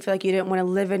and making you feel like you didn't want to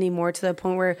live anymore, to the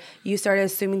point where you started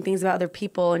assuming things about other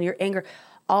people and your anger,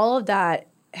 all of that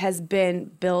has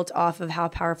been built off of how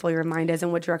powerful your mind is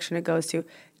and what direction it goes to.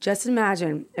 Just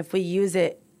imagine if we use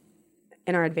it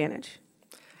in our advantage.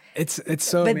 It's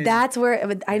so But amazing. that's where,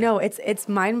 I know, it's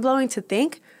mind-blowing to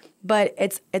think, but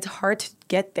it's hard to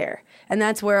get there. And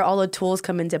that's where all the tools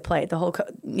come into play. The whole,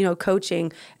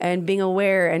 coaching and being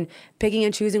aware and picking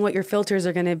and choosing what your filters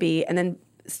are going to be. And then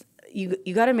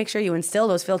you got to make sure you instill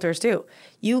those filters too.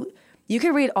 You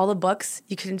can read all the books.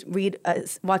 You can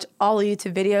watch all the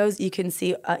YouTube videos. You can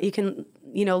see,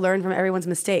 learn from everyone's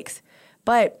mistakes.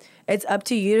 But it's up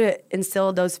to you to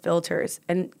instill those filters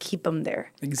and keep them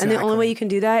there. Exactly. And the only way you can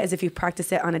do that is if you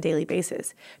practice it on a daily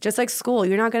basis. Just like school,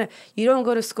 you don't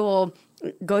go to school,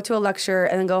 go to a lecture,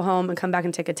 and then go home and come back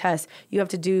and take a test. You have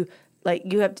to do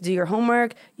your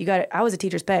homework. I was a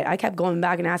teacher's pet. I kept going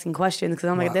back and asking questions because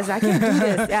I'm like, I can't do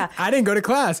this. Yeah. I didn't go to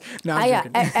class. No, I'm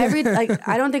joking.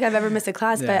 I don't think I've ever missed a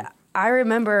class, but I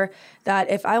remember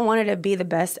that if I wanted to be the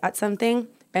best at something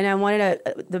and I wanted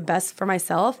the best for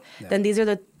myself, then these are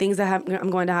the things that I'm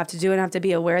going to have to do, and I have to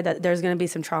be aware that there's going to be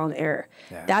some trial and error.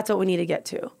 Yeah. That's what we need to get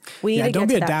to. Don't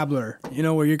be a dabbler,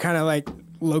 where you're kind of like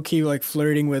low-key like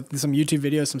flirting with some YouTube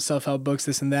videos, some self-help books,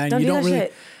 this and that. And don't you do don't that really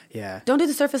shit. Yeah. Don't do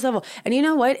the surface level. And you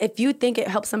know what? If you think it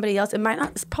helps somebody else,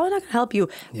 it's probably not going to help you.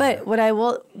 Yeah.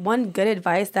 But one good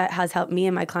advice that has helped me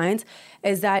and my clients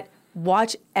is that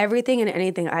watch everything and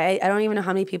anything. I don't even know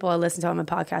how many people I listen to on my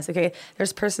podcast, okay?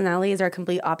 There's personalities that are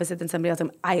complete opposite than somebody else.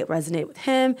 I resonate with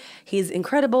him. He's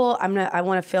incredible. I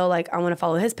want to feel like I want to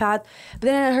follow his path. But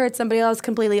then I heard somebody else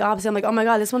completely opposite. I'm like, oh my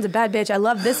God, this one's a bad bitch. I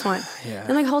love this one. Yeah.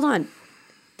 I'm like, hold on.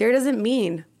 There doesn't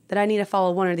mean that I need to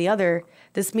follow one or the other.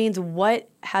 This means what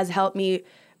has helped me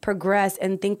progress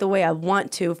and think the way I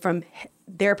want to from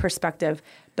their perspective.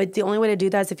 But the only way to do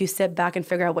that is if you sit back and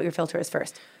figure out what your filter is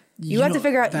first. You have to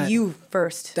figure out you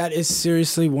first. That is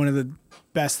seriously one of the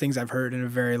best things I've heard in a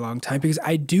very long time, because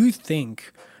I do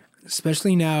think,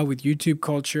 especially now with YouTube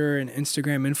culture and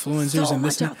Instagram influencers So and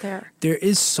this much out there. there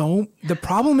is the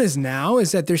problem is now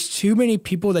is that there's too many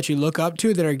people that you look up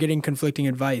to that are getting conflicting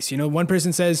advice. You know, one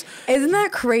person says, Isn't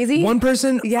that crazy? one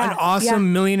person, Yeah, an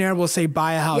awesome millionaire will say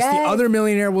buy a house. Yes. The other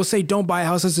millionaire will say don't buy a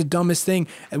house. That's the dumbest thing.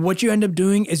 And what you end up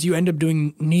doing is you end up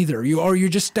doing neither. You're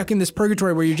just stuck in this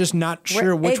purgatory where you're just not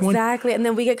sure which one. Exactly. And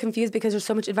then we get confused because there's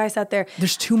so much advice out there.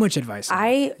 There's too much advice.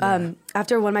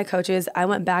 After one of my coaches, I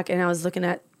went back and I was looking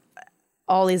at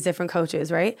all these different coaches,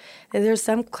 right? And there's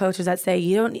some coaches that say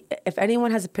if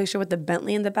anyone has a picture with the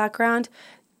Bentley in the background,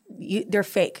 they're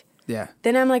fake. Yeah.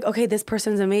 Then I'm like, okay, this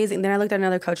person's amazing. Then I looked at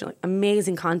another coach, like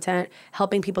amazing content,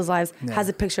 helping people's lives, has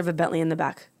a picture of a Bentley in the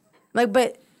back. Like,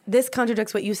 but this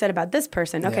contradicts what you said about this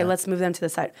person. Okay, let's move them to the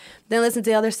side. Then listen to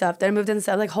the other stuff. Then I moved them to the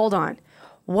side. Like, hold on.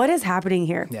 What is happening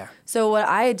here? Yeah. So what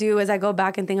I do is I go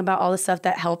back and think about all the stuff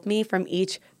that helped me from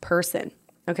each person.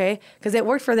 Okay, because it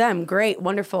worked for them, great,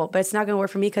 wonderful, but it's not going to work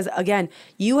for me because again,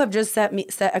 you have just set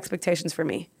expectations for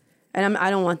me, and I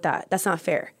don't want that. That's not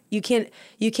fair. You can't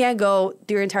go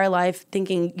through your entire life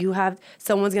thinking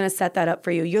someone's going to set that up for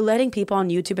you. You're letting people on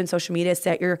YouTube and social media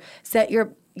set your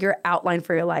outline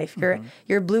for your life.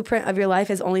 Your blueprint of your life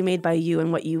is only made by you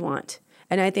and what you want.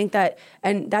 And I think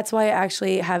that's why I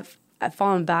actually have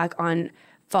fallen back on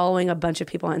following a bunch of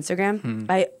people on Instagram.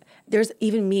 There's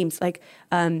even memes like.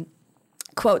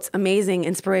 Quotes, amazing,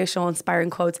 inspirational, inspiring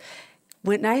quotes.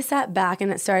 When I sat back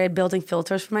and started building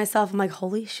filters for myself, I'm like,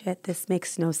 holy shit, this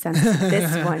makes no sense with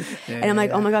this one. And I'm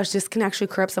like, oh my gosh, this can actually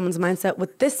corrupt someone's mindset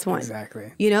with this one.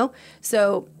 Exactly. You know?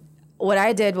 So what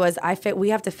I did was we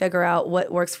have to figure out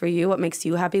what works for you, what makes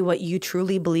you happy, what you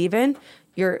truly believe in.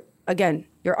 Your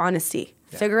honesty.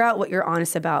 Yeah. Figure out what you're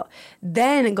honest about.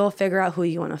 Then go figure out who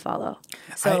you want to follow.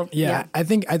 So I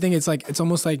think it's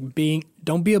almost like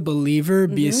don't be a believer,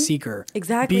 be a seeker.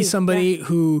 Exactly. Be somebody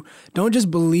who don't just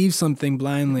believe something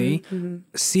blindly.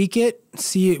 Seek it,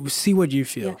 see what you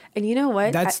feel. Yeah. And you know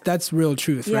what? That's real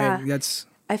truth, right?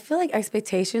 I feel like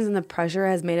expectations and the pressure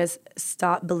has made us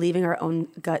stop believing our own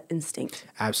gut instinct.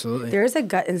 Absolutely. There is a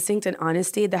gut instinct and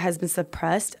honesty that has been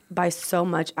suppressed by so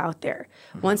much out there.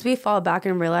 Once we fall back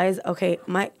and realize, okay,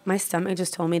 my stomach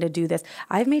just told me to do this.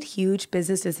 I've made huge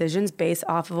business decisions based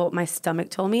off of what my stomach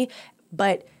told me,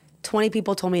 but 20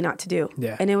 people told me not to do.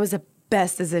 Yeah. And it was the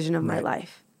best decision of my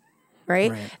life.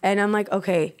 Right? And I'm like,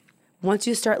 okay, once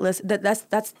you start listening,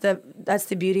 that's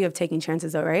the beauty of taking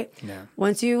chances, though, right? Yeah.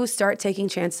 Once you start taking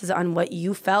chances on what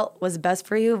you felt was best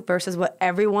for you versus what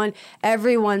everyone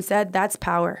said, that's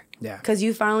power. Yeah. Because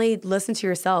you finally listened to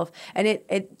yourself, and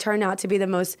it turned out to be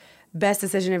the best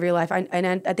decision of your life. And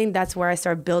I think that's where I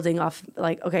started building off.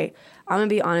 Like, okay, I'm gonna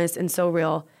be honest and so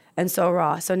real and so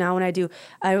raw. So now when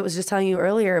I was just telling you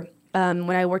earlier,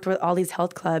 when I worked with all these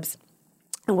health clubs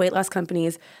and weight loss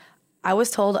companies. I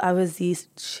was told I was the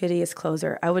shittiest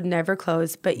closer. I would never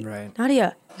close. But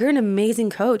Nadia, you're an amazing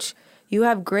coach. You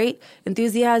have great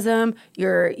enthusiasm.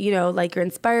 You're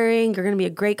inspiring. You're going to be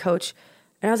a great coach.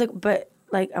 And I was like, but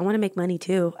I want to make money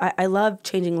too. I love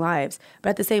changing lives. But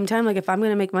at the same time, if I'm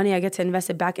going to make money, I get to invest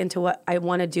it back into what I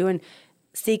want to do and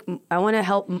I want to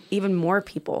help even more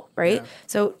people, right? Yeah.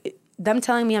 So them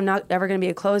telling me I'm not ever going to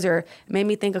be a closer made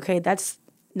me think, okay, that's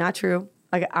not true.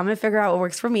 I'm going to figure out what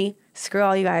works for me. Screw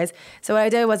all you guys. So what I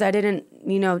did was I didn't,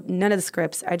 none of the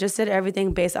scripts. I just did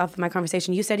everything based off of my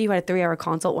conversation. You said you had a 3-hour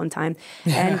consult one time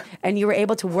and you were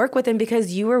able to work with him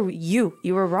because you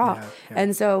were raw. Yeah.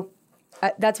 And so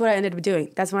that's what I ended up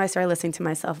doing. That's when I started listening to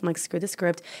myself. I'm like, screw the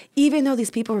script. Even though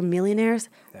these people were millionaires,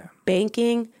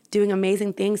 banking, doing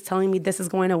amazing things, telling me this is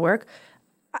going to work,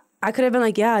 I could have been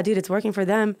like, yeah, dude, it's working for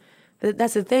them. But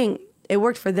that's the thing. It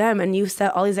worked for them, and you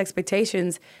set all these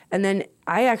expectations, and then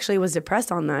I actually was depressed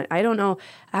on that. I don't know.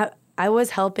 I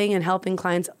was helping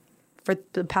clients for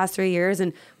the past 3 years,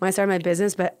 and when I started my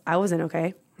business, but I wasn't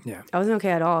okay. Yeah, I wasn't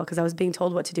okay at all because I was being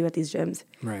told what to do at these gyms.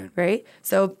 Right.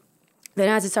 So then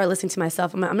I had to start listening to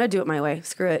myself. I'm going to do it my way.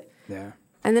 Screw it. Yeah.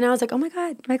 And then I was like, oh my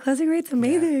God, my closing rate's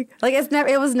amazing. Yeah.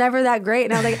 It was never that great.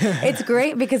 And I was like, it's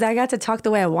great because I got to talk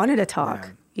the way I wanted to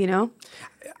talk,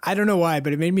 I don't know why,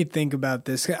 but it made me think about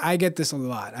this. I get this a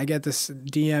lot. I get this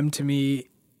DM to me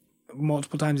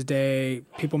multiple times a day,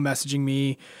 people messaging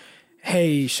me,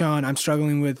 hey, Sean, I'm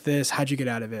struggling with this. How'd you get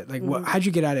out of it? How'd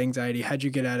you get out of anxiety? How'd you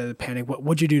get out of the panic?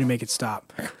 What'd you do to make it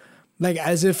stop?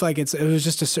 As if it was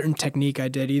just a certain technique I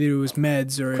did. Either it was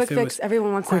meds or quick if it fix. was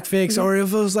Everyone wants quick that. fix, or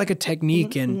if it was like a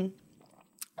technique and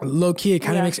low key, it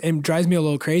kind of drives me a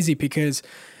little crazy because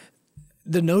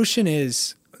the notion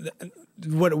is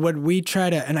what we try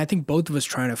to, and I think both of us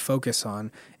trying to focus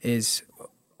on is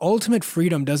ultimate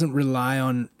freedom doesn't rely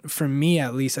on, for me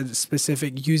at least, a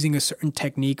specific using a certain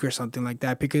technique or something like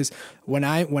that. Because when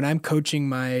I'm coaching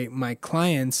my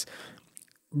clients,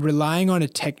 relying on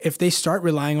if they start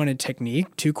relying on a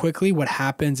technique too quickly, what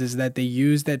happens is that they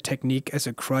use that technique as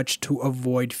a crutch to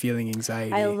avoid feeling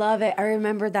anxiety. I love it. I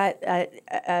remember that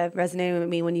resonated with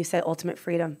me when you said ultimate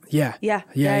freedom. Yeah.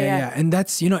 Yeah. And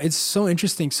that's, it's so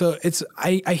interesting. So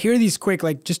I hear these quick,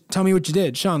 like, just tell me what you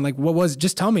did, Sean. Like,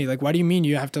 just tell me. Like, why do you mean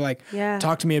you have to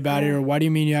talk to me about it? Or why do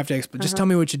you mean you have to just tell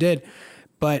me what you did?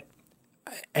 But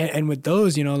and with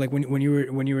those, like when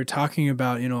you were talking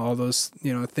about, all those,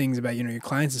 things about, your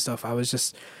clients and stuff, I was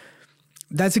just,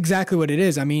 that's exactly what it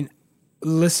is. I mean,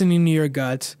 listening to your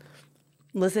gut,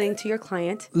 listening to your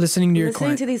client, listening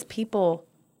to these people,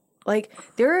 like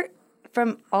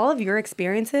from all of your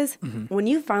experiences, when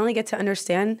you finally get to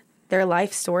understand their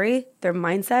life story, their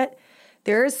mindset,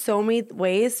 there's so many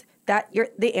ways that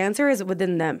the answer is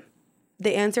within them.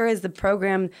 The answer is the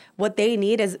program. What they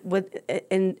need is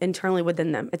internally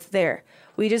within them. It's there.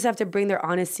 We just have to bring their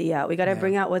honesty out. We got to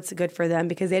bring out what's good for them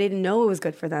because they didn't know it was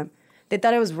good for them. They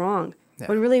thought it was wrong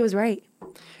when really it was right.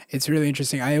 It's really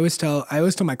interesting. I always tell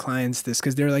my clients this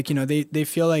because they're like, they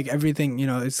feel like everything,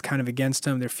 is kind of against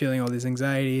them. They're feeling all this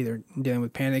anxiety. They're dealing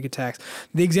with panic attacks.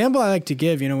 The example I like to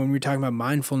give, when we're talking about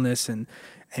mindfulness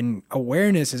and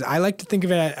awareness, is I like to think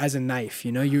of it as a knife.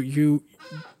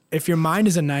 If your mind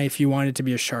is a knife, you want it to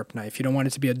be a sharp knife. You don't want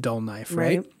it to be a dull knife,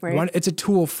 right? Right. It's a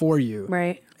tool for you.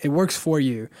 Right. It works for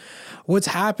you. What's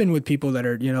happened with people that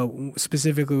are,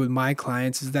 specifically with my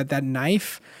clients, is that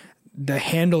knife, the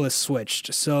handle is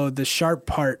switched. So the sharp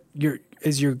part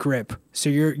is your grip. So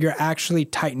you're actually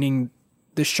tightening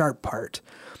the sharp part.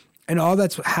 And all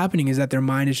that's happening is that their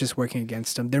mind is just working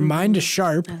against them. Their mind is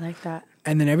sharp. I like that.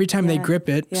 And then every time they grip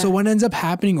it, so what ends up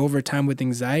happening over time with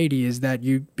anxiety is that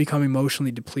you become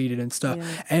emotionally depleted and stuff.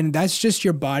 Yeah. And that's just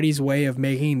your body's way of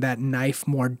making that knife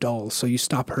more dull, so you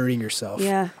stop hurting yourself.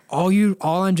 Yeah.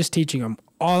 All I'm just teaching them,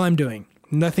 all I'm doing,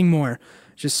 nothing more,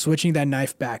 just switching that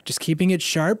knife back, just keeping it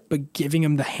sharp, but giving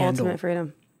them the handle. Ultimate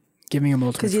freedom. Giving them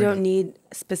ultimate freedom. Because you don't need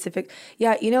specific.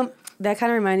 Yeah, that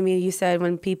kind of reminded me. You said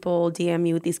when people DM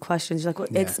you with these questions, you're like, well,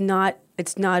 it's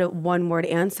not a one word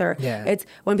answer. Yeah. It's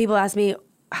when people ask me,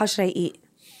 how should I eat?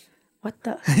 What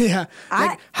the? Yeah.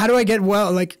 How do I get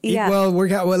well? Like, eat well,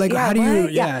 work out well. Like, how do you?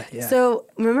 Yeah. So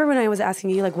remember when I was asking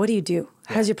you, like, what do you do?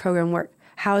 How does your program work?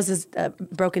 How is this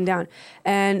broken down?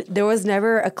 And there was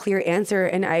never a clear answer.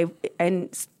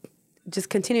 And just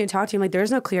continue to talk to you. I'm like,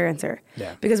 there's no clear answer.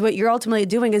 Yeah. Because what you're ultimately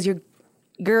doing is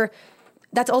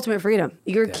that's ultimate freedom.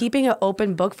 You're keeping an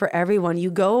open book for everyone.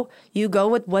 You go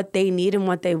with what they need and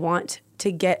what they want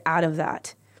to get out of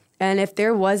that. And if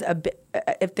there was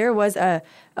a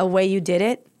way you did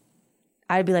it,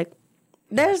 I'd be like,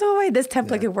 there's no way this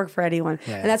template could work for anyone.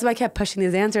 Yeah. And that's why I kept pushing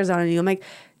these answers on you. I'm like,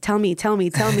 tell me.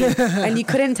 And you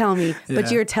couldn't tell me,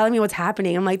 but you're telling me what's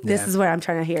happening. I'm like, this is what I'm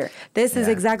trying to hear. This is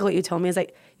exactly what you told me. It's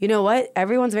like, you know what?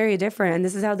 Everyone's very different and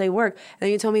this is how they work. And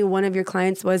then you told me one of your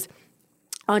clients was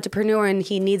entrepreneur and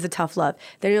he needs a tough love.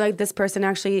 Then you're like, this person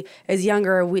actually is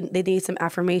younger. They need some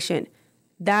affirmation.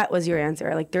 That was your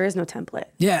answer. Like, there is no template.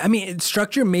 Yeah, I mean,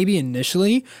 structure maybe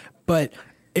initially, but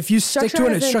if you stick to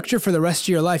a structure for the rest of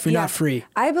your life, you're not free.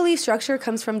 I believe structure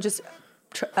comes from just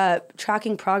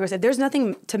tracking progress. If there's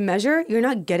nothing to measure, you're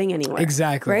not getting anywhere.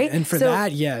 Exactly. Right? And for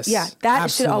that, yes. Yeah,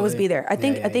 that should always be there. I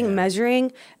think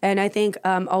measuring and I think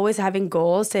always having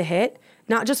goals to hit,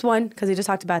 not just one, because we just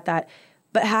talked about that,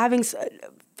 but having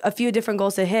a few different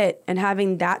goals to hit and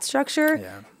having that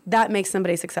structure, that makes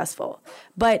somebody successful.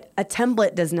 But a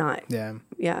template does not. Yeah.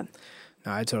 Yeah.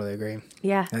 No, I totally agree.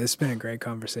 Yeah. It's been a great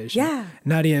conversation. Yeah.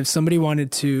 Nadia, if somebody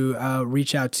wanted to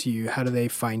reach out to you, how do they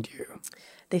find you?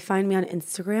 They find me on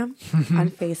Instagram, on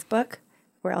Facebook.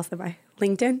 Where else am I?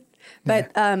 LinkedIn.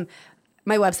 But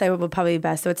my website would probably be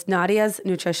best. So it's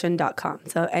nadiasnutrition.com.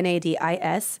 So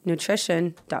NADIS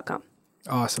nutrition.com.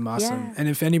 Awesome. Yeah. And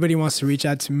if anybody wants to reach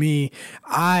out to me,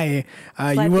 you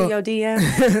will. DM.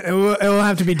 it will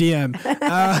have to be DM.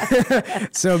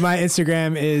 So my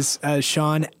Instagram is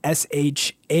Sean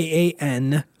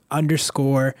SHAAN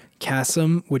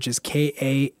 _Kassam, which is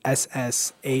KASSAM,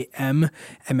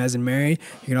 M as in Mary.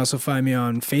 You can also find me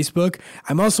on Facebook.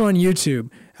 I'm also on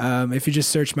YouTube. If you just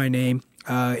search my name.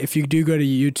 If you do go to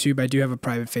YouTube, I do have a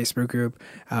private Facebook group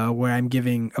where I'm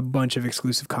giving a bunch of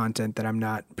exclusive content that I'm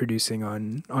not producing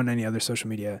on any other social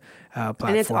media platform.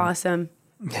 And it's awesome.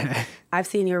 I've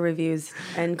seen your reviews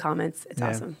and comments. It's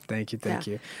awesome. Thank you. Thank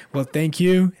you. Well, thank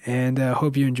you, and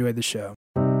hope you enjoyed the show.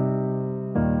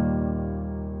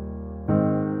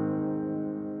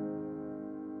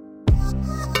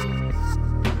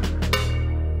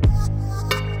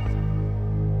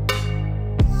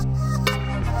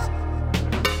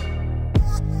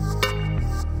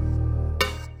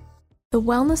 The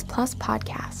Wellness Plus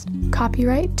Podcast.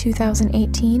 Copyright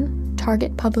 2018.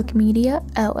 Target Public Media,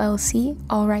 LLC.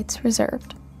 All rights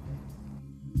reserved.